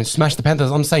out there and smash the Panthers.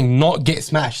 I'm saying not get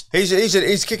smashed.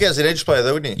 He's Kickout's an edge player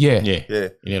though, isn't he? Yeah.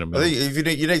 You need a middle. I think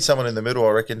if you need someone in the middle,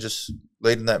 I reckon just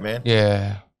leading that man.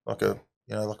 Yeah. Like a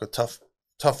tough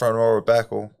front row or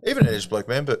back or even an edge bloke,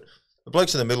 man. But the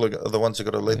blokes in the middle are the ones that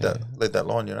got to lead that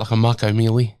line, Like a Marco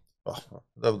Mealy. Oh,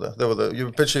 they were the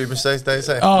you picture your mistakes, they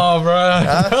say. Oh,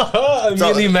 bro.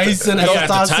 Mealy Mason. You had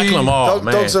to tackle him.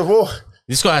 Dogs of war.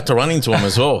 This guy had to run into him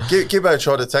as well. Gibbo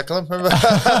tried to tackle him, remember?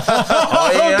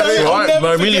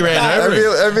 Mo really ran over him.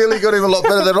 I really got him a lot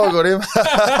better than I got him.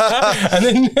 And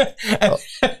then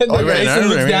Mason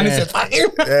looks down and said, fuck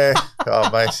him. Yeah. Oh,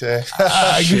 mate, yeah.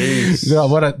 Jeez.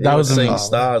 That was seeing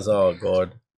stars. Oh,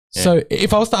 God. Yeah. So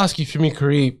if I was to ask you from your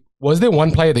career, was there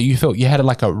one player that you felt you had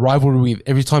a rivalry with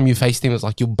every time you faced him? It was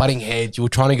like you're butting heads, you were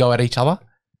trying to go at each other?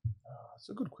 That's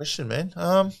a good question, man.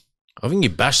 I think you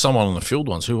bashed someone on the field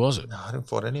once. Who was it? No, I didn't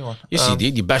fight anyone. Yes, you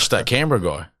did. You bashed that Canberra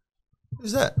guy.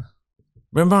 Who's that?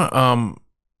 Remember?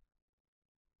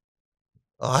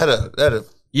 I had a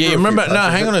yeah, remember? No,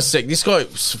 hang on a sec.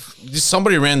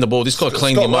 Somebody ran the ball. This guy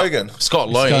cleaned him up. Scott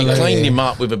Logan. He cleaned him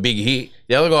up with a big hit.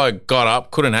 The other guy got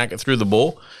up, couldn't hack it through the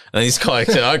ball. And this guy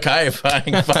said, okay,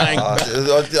 bang. I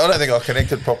don't think I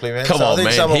connected properly, man. Come on,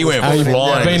 man. He went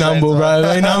flying. Be humble, bro.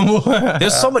 Be humble.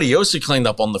 There's somebody else who cleaned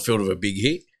up on the field with a big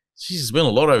hit. Jeez, there's been a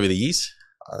lot over the years.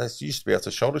 They used to be able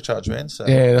to shoulder charge, man. So.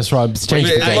 Yeah, that's right. You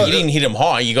didn't hit him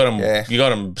high. You got him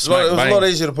smack It was a lot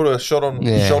easier to put a shot on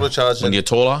shoulder charge. When you're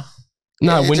taller?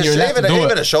 No, when you're allowed to do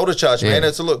even a shoulder charge, man.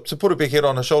 It's to put a big hit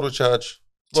on a shoulder charge.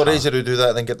 It's a lot easier to do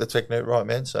that than get the technique right,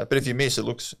 man. So, but if you miss, it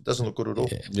doesn't look good at all.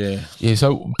 Yeah.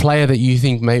 So, player that you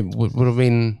think maybe would have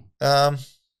been? I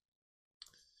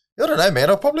don't know, man.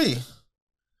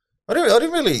 I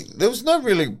didn't really. There was no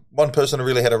really one person who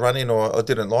really had a run in or I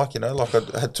didn't like. Like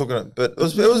I had taken it, but it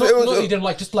was. Not you didn't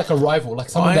like, just like a rival, like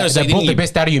someone that brought the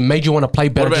best out of you, made you want to play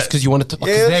better just because you wanted to.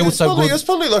 It was so good. It was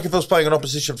probably like if I was playing an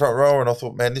opposition front row and I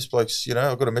thought, man, this bloke's.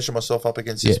 I've got to measure myself up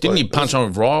against this. Didn't you punch on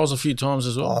with Riles a few times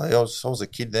as well? I was a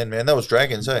kid then, man. That was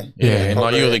Dragons, eh? Yeah, and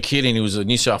like you were the kid and he was a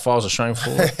New South Wales Australian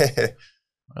forward.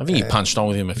 I think he punched on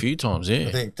with him a few times, I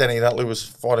think Danny Nutley was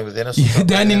fighting with Dennis.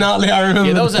 Danny Nutley, I remember.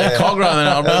 Yeah, that was that Cogra.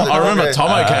 I remember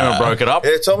Tomo came and broke it up.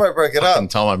 Yeah, Tomo broke it up.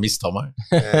 And Tomo missed Tomo.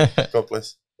 Yeah, God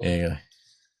bless. Yeah.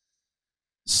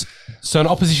 So an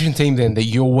opposition team then that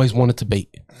you always wanted to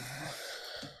beat?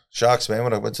 Sharks, man,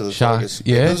 when I went to the Sharks, Tigers.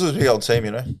 Yeah. This was my old team,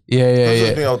 Yeah. This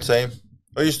was my old team.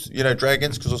 I used to,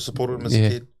 Dragons because I supported them as a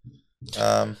kid.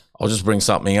 I'll just bring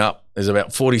something up. There's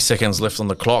about 40 seconds left on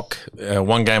the clock.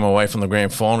 One game away from the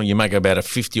grand final. You make about a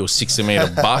 50 or 60 metre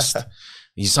bust.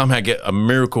 You somehow get a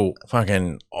miracle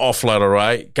fucking offload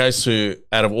array. Goes to,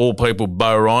 out of all people,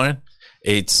 Bo Ryan.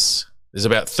 There's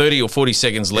about 30 or 40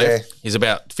 seconds left. Yeah. He's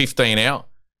about 15 out.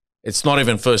 It's not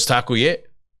even first tackle yet.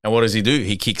 And what does he do?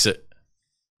 He kicks it.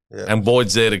 Yeah. And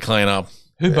Boyd's there to clean up.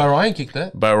 Who, Bo Ryan kicked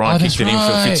that? Bo Ryan kicked it in for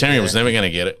Fitzhenry was never going to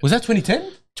get it. Was that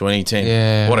 2010? 2010.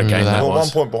 Yeah. What a game that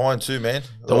was. 1 point behind too, man.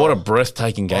 What a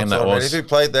breathtaking game that was. If he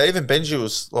played there, even Benji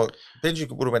would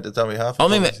have went to dummy half. I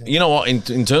think that, you know what, in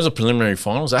terms of preliminary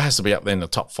finals, that has to be up there in the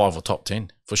top 5 or top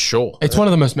 10 for sure. It's one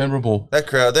of the most memorable. That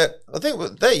crowd, I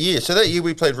think that year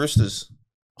we played Roosters.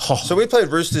 Oh. So we played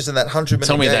Roosters in that 100-minute game.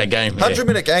 Tell me that game.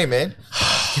 100-minute game, man.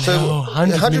 So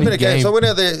 100-minute game. So I went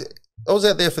out there. I was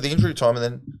out there for the injury time, and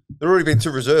then there had already been 2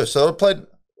 reserves. So I played.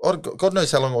 God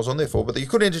knows how long I was on there for, but you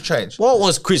could interchange. What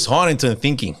was Chris Hynington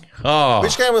thinking?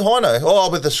 Which game with Hino? Oh,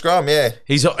 with the scrum, yeah.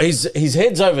 His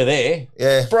head's over there.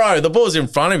 Yeah. Bro, the ball's in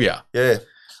front of you. Yeah.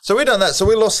 So we done that. So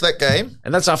we lost that game.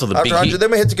 And that's after the After big 100, hit.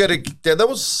 then we had to go to that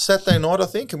was Saturday night, I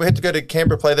think, and we had to go to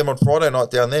Canberra, play them on Friday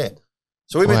night down there.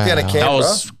 So we went down to Wow. Canberra. That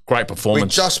was great We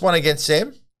performance. just won against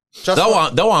them. They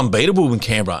were unbeatable in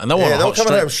Canberra, and they were Yeah, on a they were hot coming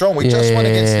streak. home strong. We just won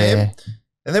against them, Yeah.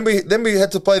 and then we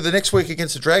had to play the next week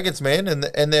against the Dragons, man, and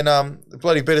then the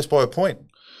bloody beat us by a point.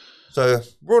 So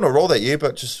we're on a roll that year,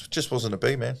 but just wasn't a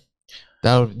B, man.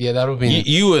 That would have been.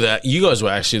 You guys were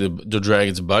actually the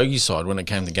Dragons' bogey side when it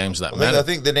came to games that I mattered.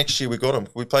 think the next year we got them.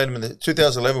 We played them in the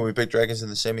 2011. We beat Dragons in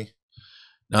the semi.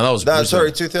 No, that was No, Brisbane.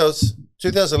 sorry,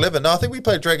 2011. No, I think we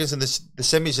played Dragons in the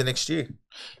semis the next year.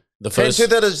 The In first,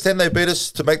 2010, they beat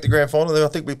us to make the grand final. Then I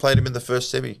think we played them in the first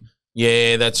semi.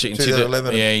 yeah, that's it. In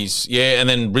 2011. And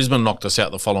then Brisbane knocked us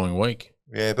out the following week.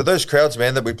 Yeah, but those crowds,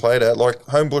 man, that we played at, like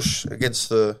Homebush against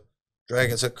the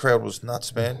Dragons, that crowd was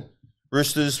nuts, man.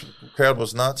 Roosters, crowd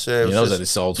was nuts. Yeah, That was at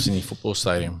this old Sydney Football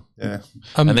Stadium. yeah.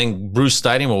 And then Bruce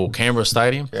Stadium or Canberra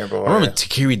Stadium. Canberra, I remember yeah.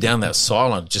 Takiri down that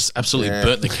sideline just absolutely Yeah.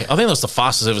 burnt the. I think that was the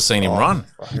fastest I've ever seen him run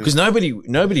he because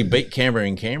nobody beat Canberra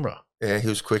in Canberra. Yeah, he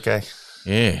was quick, eh?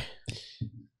 Yeah,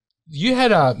 You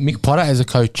had Mick Potter as a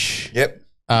coach Yep.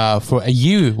 for a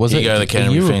year, was here it? you go the A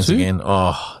Canterbury year or fans two? again.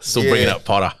 Oh, still bringing Yeah. up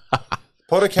Potter.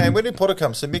 Potter came. When did Potter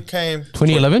come? So Mick came.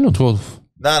 2011 or 12?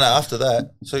 No, after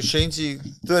that. So Sheensy,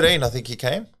 13, I think he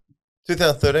came.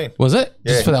 2013. Was it?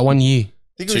 Yeah. Just for that 1 year. I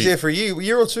think he was there for a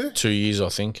year or two. 2 years, I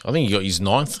think. I think he got his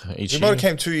ninth each He year. might have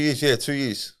came 2 years. Yeah, 2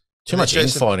 years. Too And much then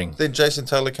infighting. Then Jason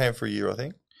Taylor came for a year, I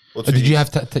think. Or Or 2 did you years.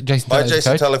 have Jason I Taylor had as a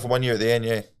Jason coach? Taylor for 1 year at the end,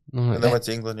 yeah. Mm, And then went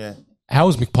to England, yeah. How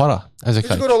was Mick Potter as a He's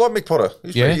coach? good. I like Mick Potter.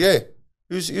 He's Yeah? pretty, yeah.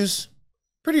 He was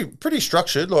pretty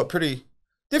structured, like pretty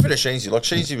different to Sheensy. Like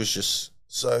Sheensy was just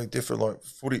so different, like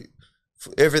footy,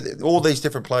 everything, all these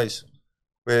different plays.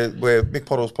 Where Mick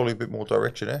Potter was probably a bit more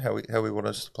direct, you know, how we want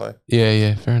us to play.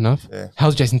 Yeah, fair enough. Yeah.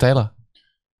 How's Jason Taylor?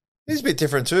 He's a bit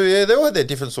different too. Yeah, they all had their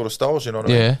different sort of styles. You know what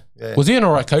I mean? Yeah. Yeah. Was he an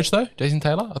alright coach though, Jason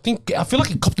Taylor? I feel like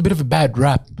he copped a bit of a bad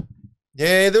rap.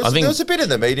 Yeah, there I think- was a bit in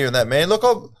the media in that, man. Look,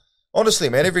 honestly,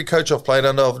 man, every coach I've played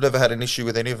under, I've never had an issue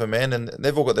with any of them, man. And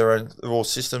they've all got their own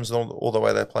systems and all the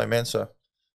way they play, man. So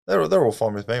they're all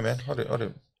fine with me, man. I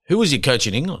don't. Who was your coach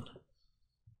in England?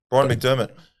 Brian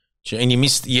McDermott. And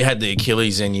you had the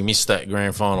Achilles and you missed that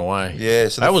grand final way. Yeah,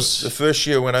 so That was- the first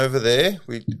year I went over there.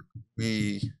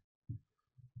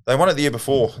 They won it the year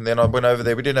before, and then I went over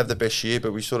there. We didn't have the best year,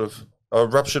 but I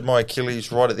ruptured my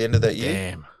Achilles right at the end of that year.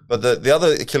 Damn. But the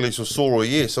other Achilles was sore all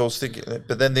year, so I was thinking.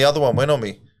 But then the other one went on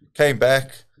me. Came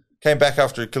back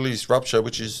after Achilles rupture,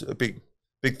 which is a big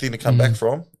thing to come back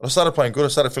from. I started playing good. I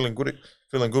started feeling good,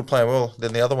 playing well.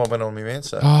 Then the other one went on me, man.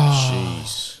 So Oh,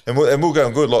 Jeez. and we're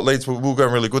going good. Like Leeds, we're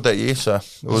going really good that year. So it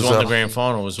Was was. won the grand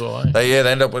final as well, eh? They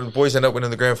end up the boys end up winning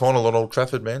the grand final on Old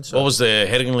Trafford, man. So What was the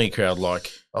Headingley crowd like?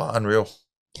 unreal.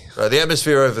 The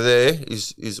atmosphere over there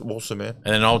is awesome, man.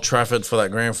 And then Old Trafford for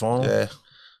that grand final? Yeah.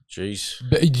 Jeez.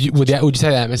 but would you say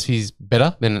the atmosphere is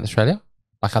better than in Australia?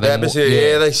 Like are The they atmosphere,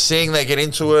 yeah, they sing, they get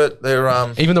into it. They're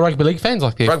Even the rugby league fans,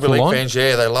 like they're rugby full league on? fans,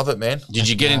 yeah, they love it, man. Did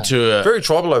you get into a... Very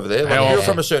tribal over there. Like How if you're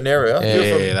often? from a certain area, Yeah,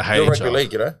 you're they hate you're each rugby other.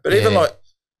 league, you know. But Yeah.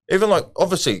 even like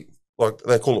obviously like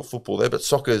they call it football there, but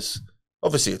soccer's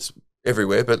obviously it's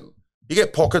everywhere, but you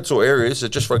get pockets or areas that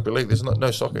just rugby league. There's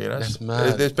no soccer, you know. That's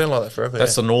mad. There's been like that forever.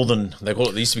 That's yeah. the northern... They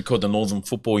used to be called the Northern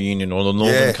Football Union or the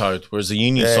Northern Yeah. Code, whereas the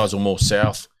Union Yeah. sides were more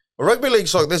south. Well, rugby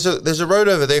league's like there's a road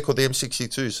over there called the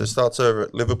M62, so it starts over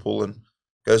at Liverpool and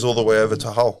goes all the way over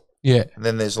to Hull. Yeah. And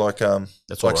then there's like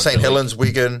That's like what St rugby Helens,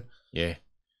 Wigan, Yeah.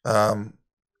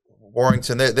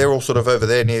 Warrington. They're all sort of over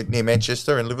there near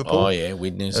Manchester and Liverpool. Oh, yeah,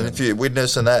 Widnes. And if you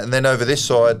Widnes and that, and then over this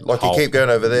side, like Hull. you keep going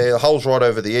over there, Hull's right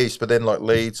over the east, but then like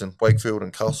Leeds and Wakefield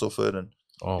and Castleford and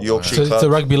Oh, Yorkshire. So it's a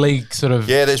rugby league sort of.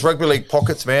 yeah, there's rugby league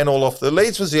pockets, man, all off. The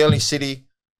Leeds was the only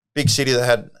big city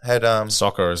that had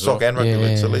Soccer as well. soccer and rugby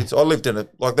league. So Yeah. Leeds, I lived in it.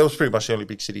 Like that was pretty much the only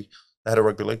big city that had a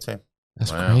rugby league team.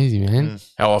 That's Wow. crazy, man.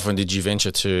 How often did you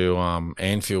venture to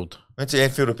Anfield? Went to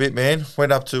Anfield a bit, man.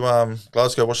 Went up to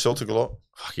Glasgow, watched Celtic a lot.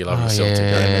 Fuck, you love Oh, your Celtic.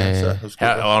 yeah. Yeah, man. So it was good,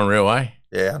 man. How unreal, eh?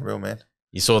 Yeah, unreal, man.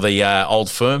 You saw the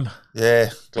old firm. Yeah,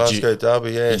 Glasgow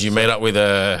derby. Yeah. Did you meet up with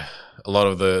a lot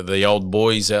of the old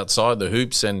boys outside the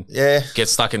hoops and Yeah. get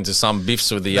stuck into some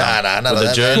biffs with the None with of the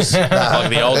that, jerseys man. Nah. like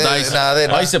the old days? Nah, they're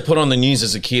I not. used to put on the news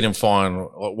as a kid and find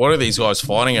what are these guys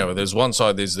fighting over? There's one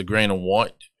side there's the green and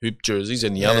white hoop jerseys,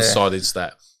 and the other Yeah. side it's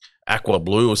that aqua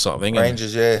blue or something.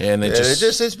 Rangers, yeah. and they're just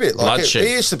it's a bit like bloodshed.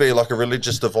 it used to be like a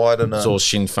religious divide and It's all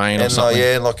Sinn Féin or and something.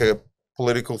 yeah, like a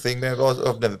political thing, man.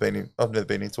 I've never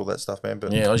been into all that stuff, man.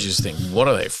 But yeah, I was just thinking, what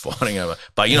are they fighting over?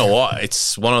 But you know what?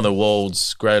 It's one of the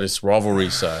world's greatest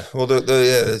rivalries. So, well,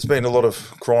 there's been a lot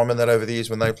of crime in that over the years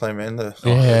when they play, man. But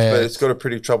it's got a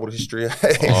pretty troubled history.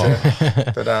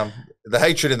 But the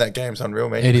hatred in that game's unreal,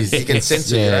 man. It is. You can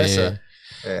sense it, you know. So,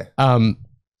 yeah.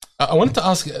 I wanted to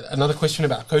ask another question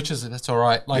about coaches, if that's all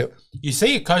right. Like, you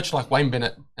see a coach like Wayne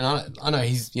Bennett, and I know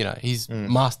he's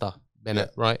master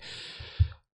Bennett, right?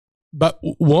 But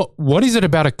what is it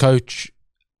about a coach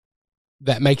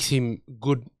that makes him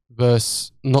good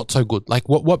versus not so good? Like,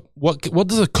 what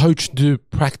does a coach do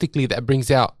practically that brings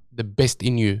out the best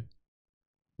in you?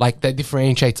 Like, that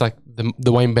differentiates like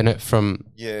the Wayne Bennett from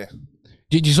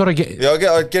Did you sort of get? Yeah,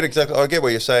 I get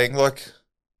what you're saying. Like,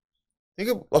 think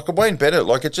of like a Wayne Bennett.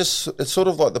 Like, it's sort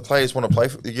of like the players want to play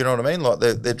for. You know what I mean? Like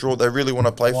they really want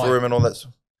to play for him and all that.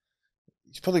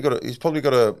 He's probably got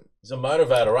a. He's a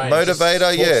motivator, right?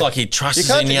 Motivator, yeah. It's like he trusts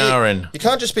in you, and you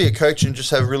can't just be a coach and just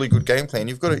have a really good game plan.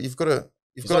 You've got to get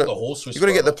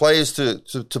the players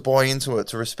to buy into it,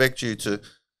 to respect you. You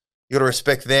got to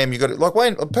respect them. You got to like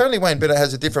Wayne. Apparently, Wayne Bennett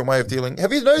has a different way of dealing.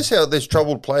 Have you noticed how there's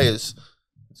troubled players?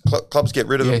 Clubs get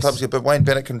rid of them. But Wayne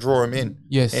Bennett can draw them in.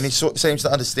 Yes, and he seems to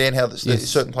understand how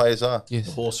certain players are. Yes,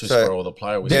 the horse whisperer or the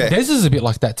player. Des is a bit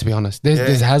like that, to be honest. Des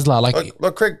Hasler,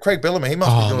 like Craig Bellamy. He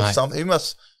must be doing something. He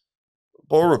must.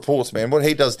 All reports, man, what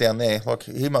he does down there, like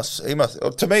he must.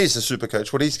 To me, he's a super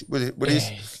coach. He's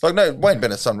like, no, Wayne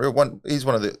Bennett's unreal. He's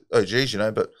one of the OGs, you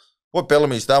know. But what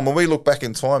Bellamy's done, when we look back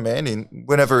in time, man,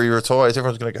 whenever he retires,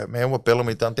 everyone's going to go, man, what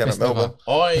Bellamy done down at Melbourne.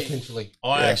 I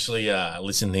actually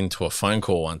listened into a phone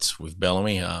call once with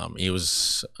Bellamy. He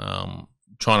was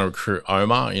trying to recruit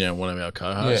Omar, one of our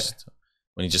co-hosts,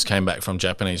 when he just came back from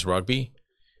Japanese rugby.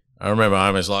 I remember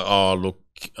Omar's like, "Oh, look,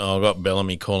 I've got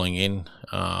Bellamy calling in.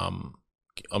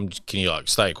 Can you like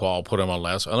stay quiet? I'll put him on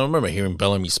loud." And I remember hearing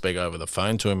Bellamy speak over the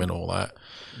phone to him and all that.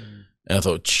 And I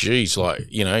thought, geez, like,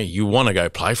 you want to go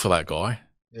play for that guy.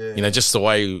 Yeah. Just the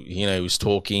way, he was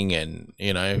talking and,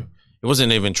 he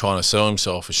wasn't even trying to sell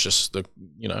himself. It's just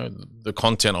the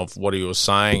content of what he was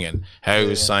saying and how he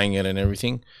was saying it and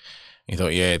everything. He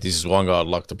thought, this is one guy I'd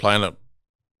like to play. And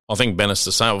I think Bennett's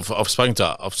the same. I've spoken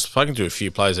to a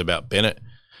few players about Bennett.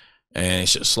 And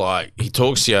it's just like he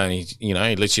talks to you and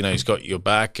he lets you know he's got your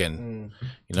back and,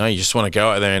 you just want to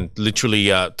go out there and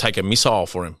literally take a missile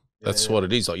for him. That's what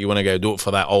it is. Like you want to go do it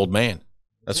for that old man.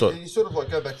 That's what. You sort of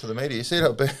like go back to the media. You see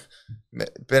how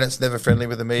Bennett's never friendly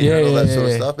with the media and all that sort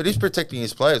of stuff. But he's protecting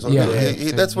his players. Like,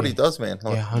 that's what he does, man.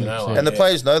 Like, 100%. And the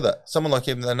players know that. Someone like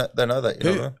him, they know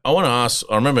that. I want to ask,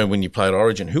 I remember when you played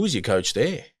Origin, who was your coach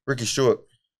there? Ricky Stewart.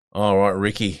 Oh, right,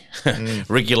 Ricky.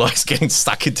 Ricky likes getting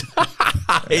stuck into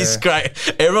He's great.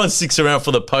 Everyone sticks around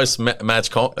for the post-match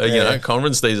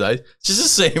conference these days just to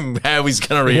see how he's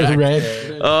going to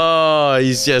react. Oh,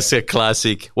 he's just a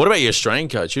classic. What about your Australian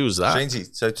coach? Who was that?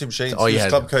 Sheensy. So Tim Sheens, he was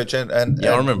club coach and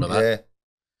I remember that.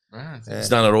 Yeah. He's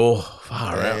done it all.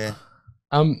 Far out. Yeah.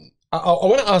 I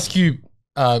want to ask you,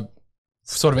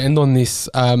 sort of end on this,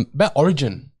 about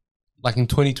Origin, like in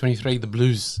 2023, the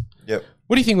Blues. Yep.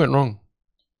 What do you think went wrong?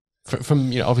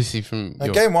 From obviously from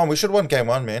game one, we should have won game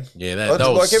one, man. Yeah, that was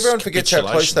like everyone forgets how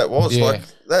close that was. Yeah. Like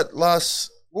that last,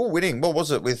 we were winning. What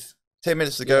was it with 10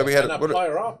 minutes to go? We had a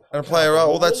player up,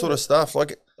 all that sort of stuff. Like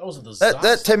that was a disaster.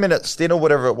 That 10 minute stint or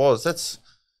whatever it was.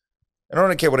 And I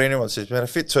don't care what anyone says, man. A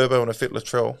fit Turbo and a fit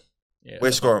Latrell. Yeah,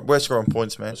 we're scoring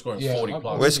points, man. We're scoring 40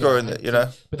 plus. We're scoring,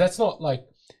 But that's not like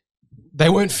they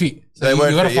weren't fit. So you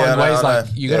got to find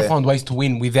ways. You got to find ways to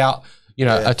win without.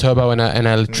 A Turbo and a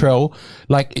Latrell.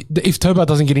 Like, if Turbo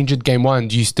doesn't get injured game one,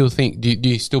 do you still think? Do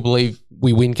you still believe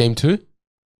we win game two?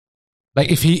 Like,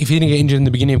 if he didn't get injured in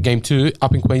the beginning of game two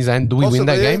up in Queensland, do we win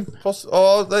that game?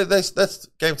 That's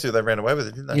game two. They ran away with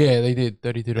it, didn't they? Yeah, they did.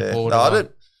 32-4. No, I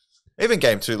didn't. Even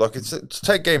game two, like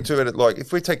take game two at it. Like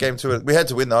if we take game two, we had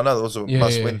to win. Though. I know that was a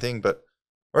must-win thing, but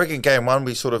I reckon game one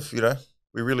we sort of,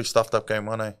 we really stuffed up game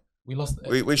one. We lost.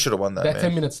 We should have won that. That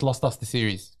 10 minutes lost us the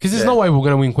series because there's no way we're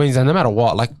going to win Queensland no matter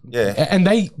what. Like, and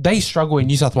they struggle in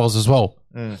New South Wales as well.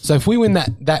 So if we win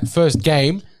that first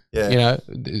game, a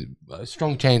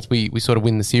strong chance we sort of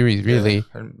win the series. Really,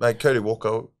 and mate, Cody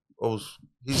Walker,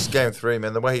 his game three,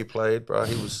 man. The way he played, bro,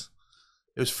 it was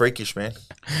freakish, man.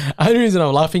 The only reason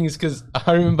I'm laughing is because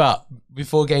I remember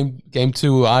before game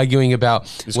two, we were arguing about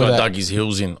this guy dug his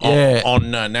heels in on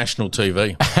national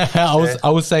TV. I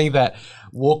was saying that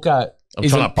Walker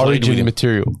is an Origin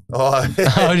material. I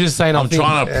was just saying. I'm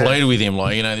trying to plead with him,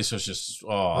 like this was just.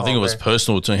 I think it was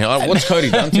personal to him. Like, what's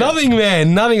Cody done to Nothing,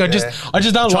 man. Nothing. I just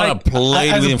don't trying to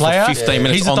plead with him player, for 15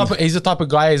 minutes. He's the type of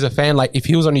guy as a fan. Like if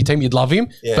he was on your team, you'd love him.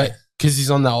 But because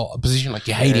he's on that position, like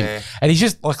you hate him, and he's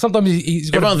just like sometimes he's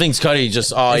got. Everyone thinks Cody just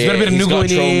he's got a bit of niggle in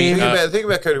him. Think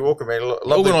about Cody Walker, man.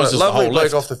 Organises the Lovely whole bloke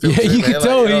left. off the field. Yeah, too, you man. could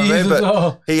tell Like, you know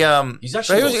what I mean? he's But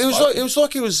actually. it was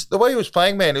like he was the way he was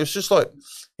playing, man. It was just like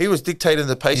he was dictating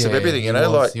the pace of everything, you know.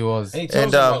 Like he was. And he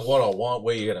tells me like, what I want,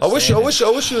 where you're I going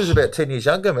to wish he was about 10 years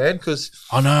younger, man, because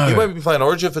I know. he won't be playing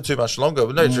Origin for too much longer.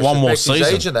 But no, just One more his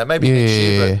season. age and that, maybe next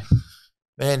year.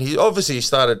 But man, he obviously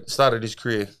started his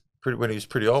career when he was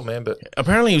pretty old, man. But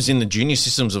Apparently he was in the junior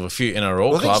systems of a few NRL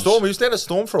I think clubs. Storm, he was down at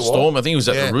Storm for a while. Storm, I think he was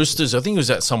at the Roosters. I think he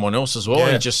was at someone else as well. Yeah.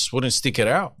 And he just wouldn't stick it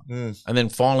out. And then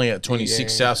finally at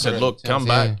 26, South said, "Look, come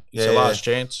back. It's your last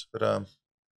chance." But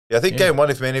I think game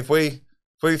one, if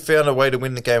we found a way to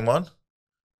win the game one,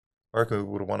 I reckon we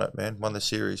would have won it, man. Won the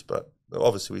series, but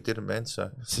obviously we didn't, man.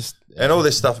 So It's just, and all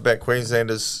this stuff about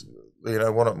Queenslanders,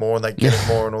 want it more and they get it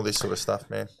more and all this sort of stuff,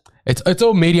 man. It's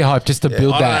all media hype just to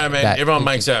build I that. don't know, man. that Everyone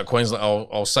makes out Queensland.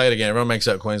 I'll say it again. Everyone makes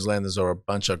out Queenslanders are a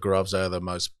bunch of grubs. They are the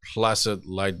most placid,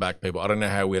 laid-back people. I don't know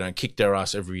how we don't kick their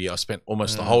ass every year. I spent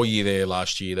almost the whole year there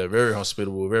last year. They're very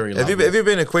hospitable, very lovely. Have you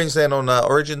been to Queensland on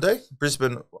Origin Day?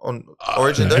 Brisbane on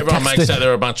Origin Day? Everyone makes out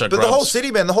they're a bunch of But grubs. the whole city,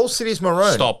 man, the whole city is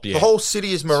maroon. Stop, yeah. The whole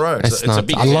city is maroon. It's a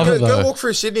big I love it Go though. walk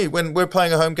through Sydney when we're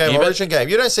playing a home game, Yeah, but- Origin game.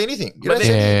 You don't see anything. You But don't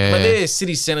see anything. their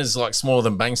city centre's like smaller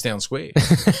than Bankstown Square.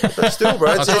 But still,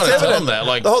 bro, it's I tried to tell evident. them that.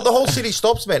 Like, The whole city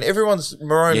stops, man. Everyone's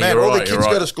maroon, Yeah, man. you're All the right, kids you're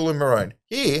go right. to school in maroon.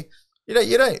 Here,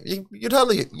 you'd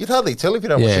hardly tell if you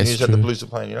don't watch Yeah, the it's news that the true. Blues are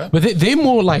playing. You know, But they're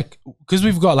more like, because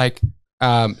we've got like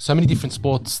so many different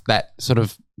sports that sort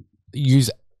of use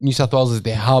New South Wales as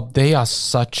their hub. They are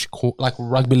such like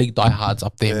rugby league diehards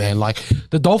up there, man. Like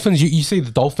the Dolphins, you see the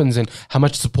Dolphins and how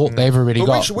much support they've already but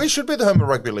got. we should be the home of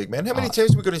rugby league, man. How many teams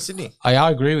have we got in Sydney?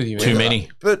 I agree with you, man. too many.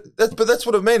 But that's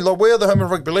what I mean. Like we are the home of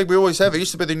rugby league. We always have. It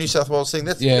used to be the New South Wales thing.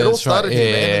 It all that's started right.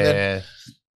 here, man. And then,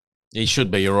 He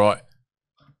should be. You're right.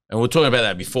 And we were talking about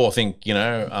that before. I think they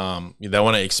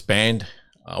want to expand.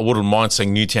 I wouldn't mind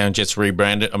seeing Newtown Jets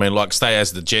rebranded. I mean, like stay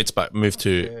as the Jets, but move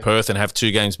to Perth and have 2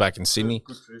 games back in Sydney.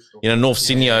 North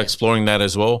Sydney are exploring that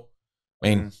as well. I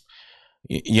mean,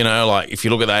 like if you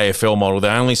look at the AFL model,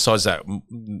 the only sides that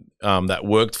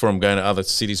worked for them going to other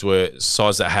cities were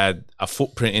sides that had a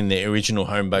footprint in their original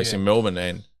home base in Melbourne.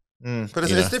 And but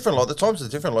it's different. Like the times are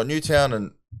different. Like Newtown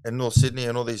and North Sydney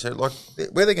and all these. Like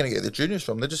where they're going to get the juniors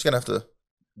from? They're just going to have to.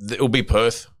 it'll be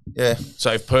Perth. Yeah.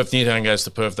 So if Perth Newtown goes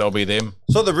to Perth, they'll be them.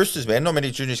 So the Roosters, man. Not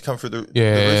many juniors come through the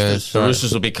Roosters. The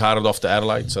Roosters will be carted off to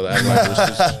Adelaide. So the Adelaide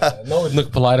Roosters. Not with Nick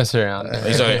Politis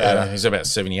around. He's about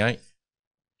 78.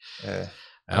 Yeah.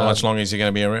 How much longer is he going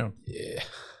to be around? Yeah.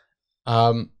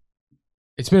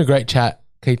 It's been a great chat,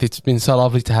 Keith. It's been so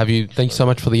lovely to have you. Thank you so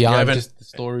much for the yarn, just the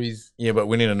stories. Yeah, but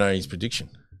we need to know his prediction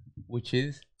Which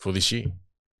is? for this year.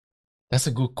 That's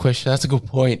a good question. That's a good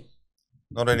point.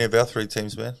 Not any of our 3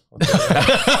 teams, man. not for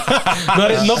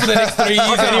the next 3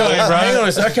 years anyway, bro. Hang on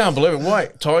a sec. I can't believe it.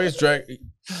 Wait, Tigers drag.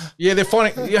 Yeah, they're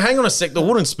finding. Yeah, hang on a sec. The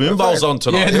wooden spoon bowl's on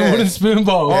tonight. Yeah, the wooden spoon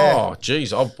bowl. Oh,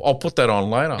 geez. I'll put that on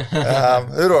later.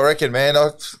 Who do I reckon, man?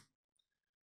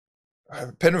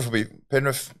 Penrith would be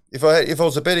Penrith. If I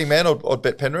was a betting man, I'd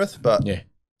bet Penrith. But Yeah.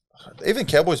 even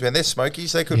Cowboys, man, they're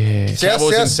smokies. They could. Yeah.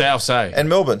 Cowboys and South say. and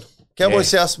Melbourne. Cowboys,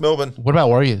 South, Melbourne. What about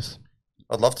Warriors?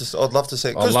 I'd love to see. I'd love to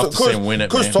see them win it,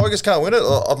 Because man. Tigers can't win it.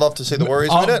 I'd love to see the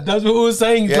Warriors win it. That's what we were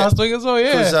saying last week as well,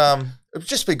 Because yeah. it would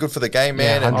just be good for the game,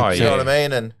 man. Yeah, and 100%. you know what I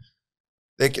mean. And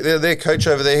their coach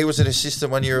over there, he was an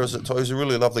assistant 1 year. He was a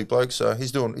really lovely bloke. So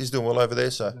he's doing well over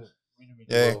there. So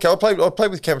yeah, I played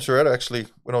with Cam Serrato actually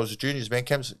when I was a juniors, man.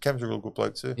 Cam's a real good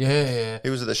bloke too. Yeah. He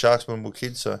was at the Sharks when we were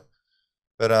kids. So,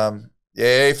 but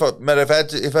yeah, if I had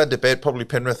to bet, probably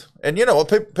Penrith. And you know what,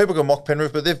 people can mock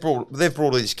Penrith, but they've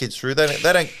brought these kids through. They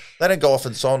don't go off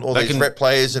and sign all these rep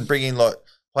players and bring in like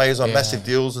players on massive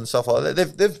deals and stuff like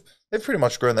that. They've pretty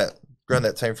much grown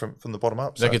that team from the bottom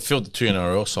up. So. They could field the 2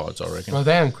 NRL sides, I reckon. Well,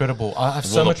 they're incredible. I have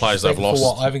Of so all the much players respect they've lost.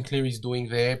 for what Ivan Cleary's doing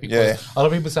there because a lot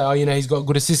of people say, he's got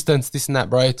good assistants, this and that,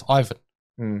 bro. It's Ivan.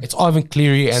 It's Ivan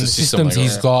Cleary and the systems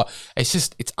he's got.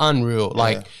 It's unreal.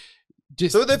 Like,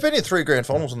 so they've been in 3 grand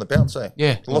finals on the bounce, eh?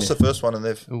 Yeah. Lost the first one and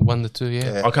they've won the 2,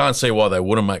 yeah. I can't see why they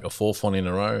wouldn't make a 4th one in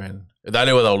a row. And the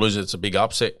only way they'll lose it, it's a big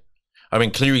upset. I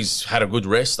mean, Cleary's had a good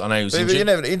rest. I know he was injured. You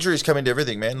know, injuries come into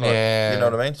everything, man. Like, you know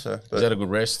what I mean? So, He's had a good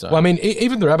rest. Well, I mean,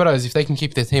 even the Rabbitohs, if they can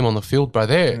keep their team on the field, bro,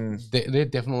 they're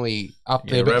definitely up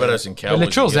there. Rabbitohs and Cowboys.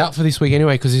 Latrell's out for this week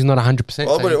anyway because he's not 100%.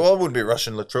 I wouldn't be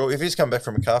rushing Latrell. If he's come back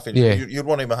from a calf injury, you'd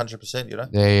want him 100%, you know?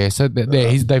 Yeah. So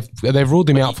they've ruled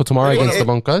him out for tomorrow against the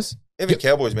Broncos. Even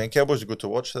Cowboys, man. Cowboys are good to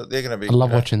watch. So they're going to be. I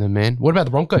love watching them, man. What about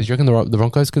the Broncos? You reckon the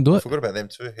Broncos can do I it? forgot about them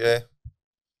too, yeah.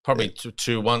 Probably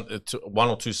one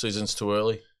or two seasons too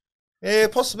early. Yeah,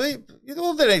 possibly.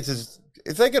 All they need is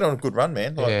if they get on a good run,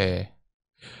 man. Like, Yeah.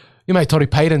 Your mate Toddy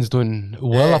Payton's doing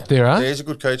well up there, huh? Yeah, he's a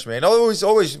good coach, man. I always,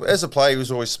 as a player, he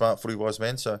was always smart footy-wise,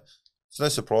 man. So it's no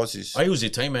surprises. Oh, he was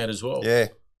their teammate as well. Yeah.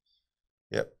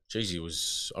 Yep. Jeez, he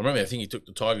was. I remember. I think he took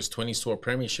the Tigers 20s to a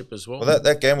premiership as well. Well,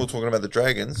 that game we were talking about, the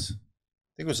Dragons. I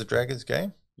think it was the Dragons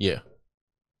game. Yeah.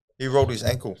 He rolled his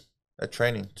ankle at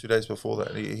training 2 days before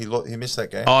that. He missed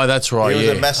that game. Oh, that's right.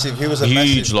 He was a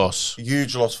huge loss.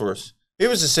 Huge loss for us. He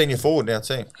was a senior forward in our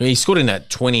team. He scored in that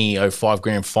 2005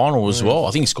 grand final as well.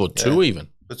 I think he scored 2 even.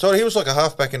 But so he was like a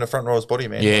halfback in the front row's body,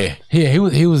 man. Yeah. Yeah, he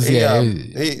was.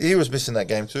 He was missing that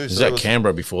game too. He was at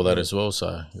Canberra before that as well,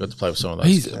 so you got to play with some of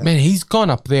those. He's gone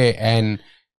up there, and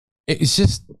it's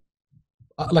just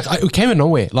like it came out of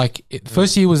nowhere. Like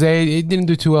first year was there, it didn't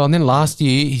do too well, and then last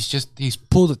year he's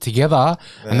pulled it together,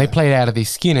 and they played out of their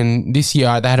skin. And this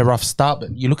year they had a rough start, but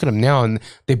you look at them now, and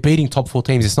they're beating top 4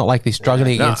 teams. It's not like they're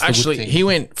struggling against. Actually, the good he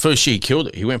went first year, he killed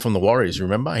it. He went from the Warriors.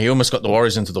 Remember, he almost got the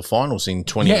Warriors into the finals in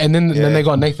 20. Yeah, and then they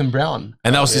got Nathan Brown,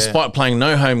 and that was despite playing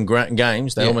no home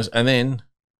games. They almost, and then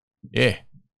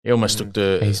he almost took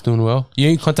the. He's doing well. You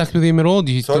in contact with him at all?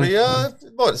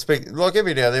 Might speak like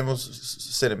every now and then. We'll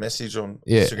send a message on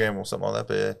Instagram or something like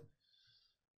that.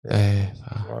 But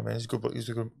right, man. He's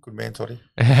a good man, Toddy.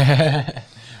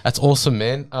 That's awesome,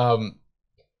 man.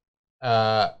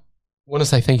 Want to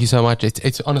say thank you so much.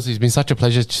 It's honestly, it's been such a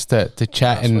pleasure just to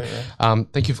chat, and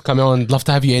thank you for coming on. Love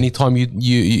to have you anytime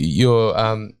you're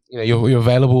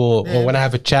available or want to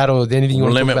have a chat or anything you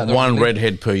want to talk about. Limit one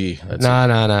redhead per year.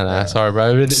 No. Sorry,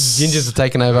 bro. Gingers are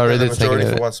taking over. Redhead's taking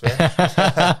over. For once,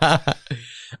 man.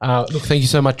 Look, thank you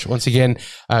so much once again,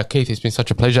 Keith. It's been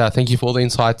such a pleasure. Thank you for all the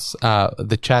insights,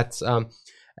 the chats,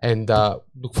 and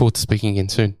look forward to speaking again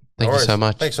soon. Thank you so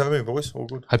much. Thanks for having me, boys. All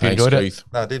good. Hope you enjoyed it.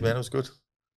 No, I did, man. It was good.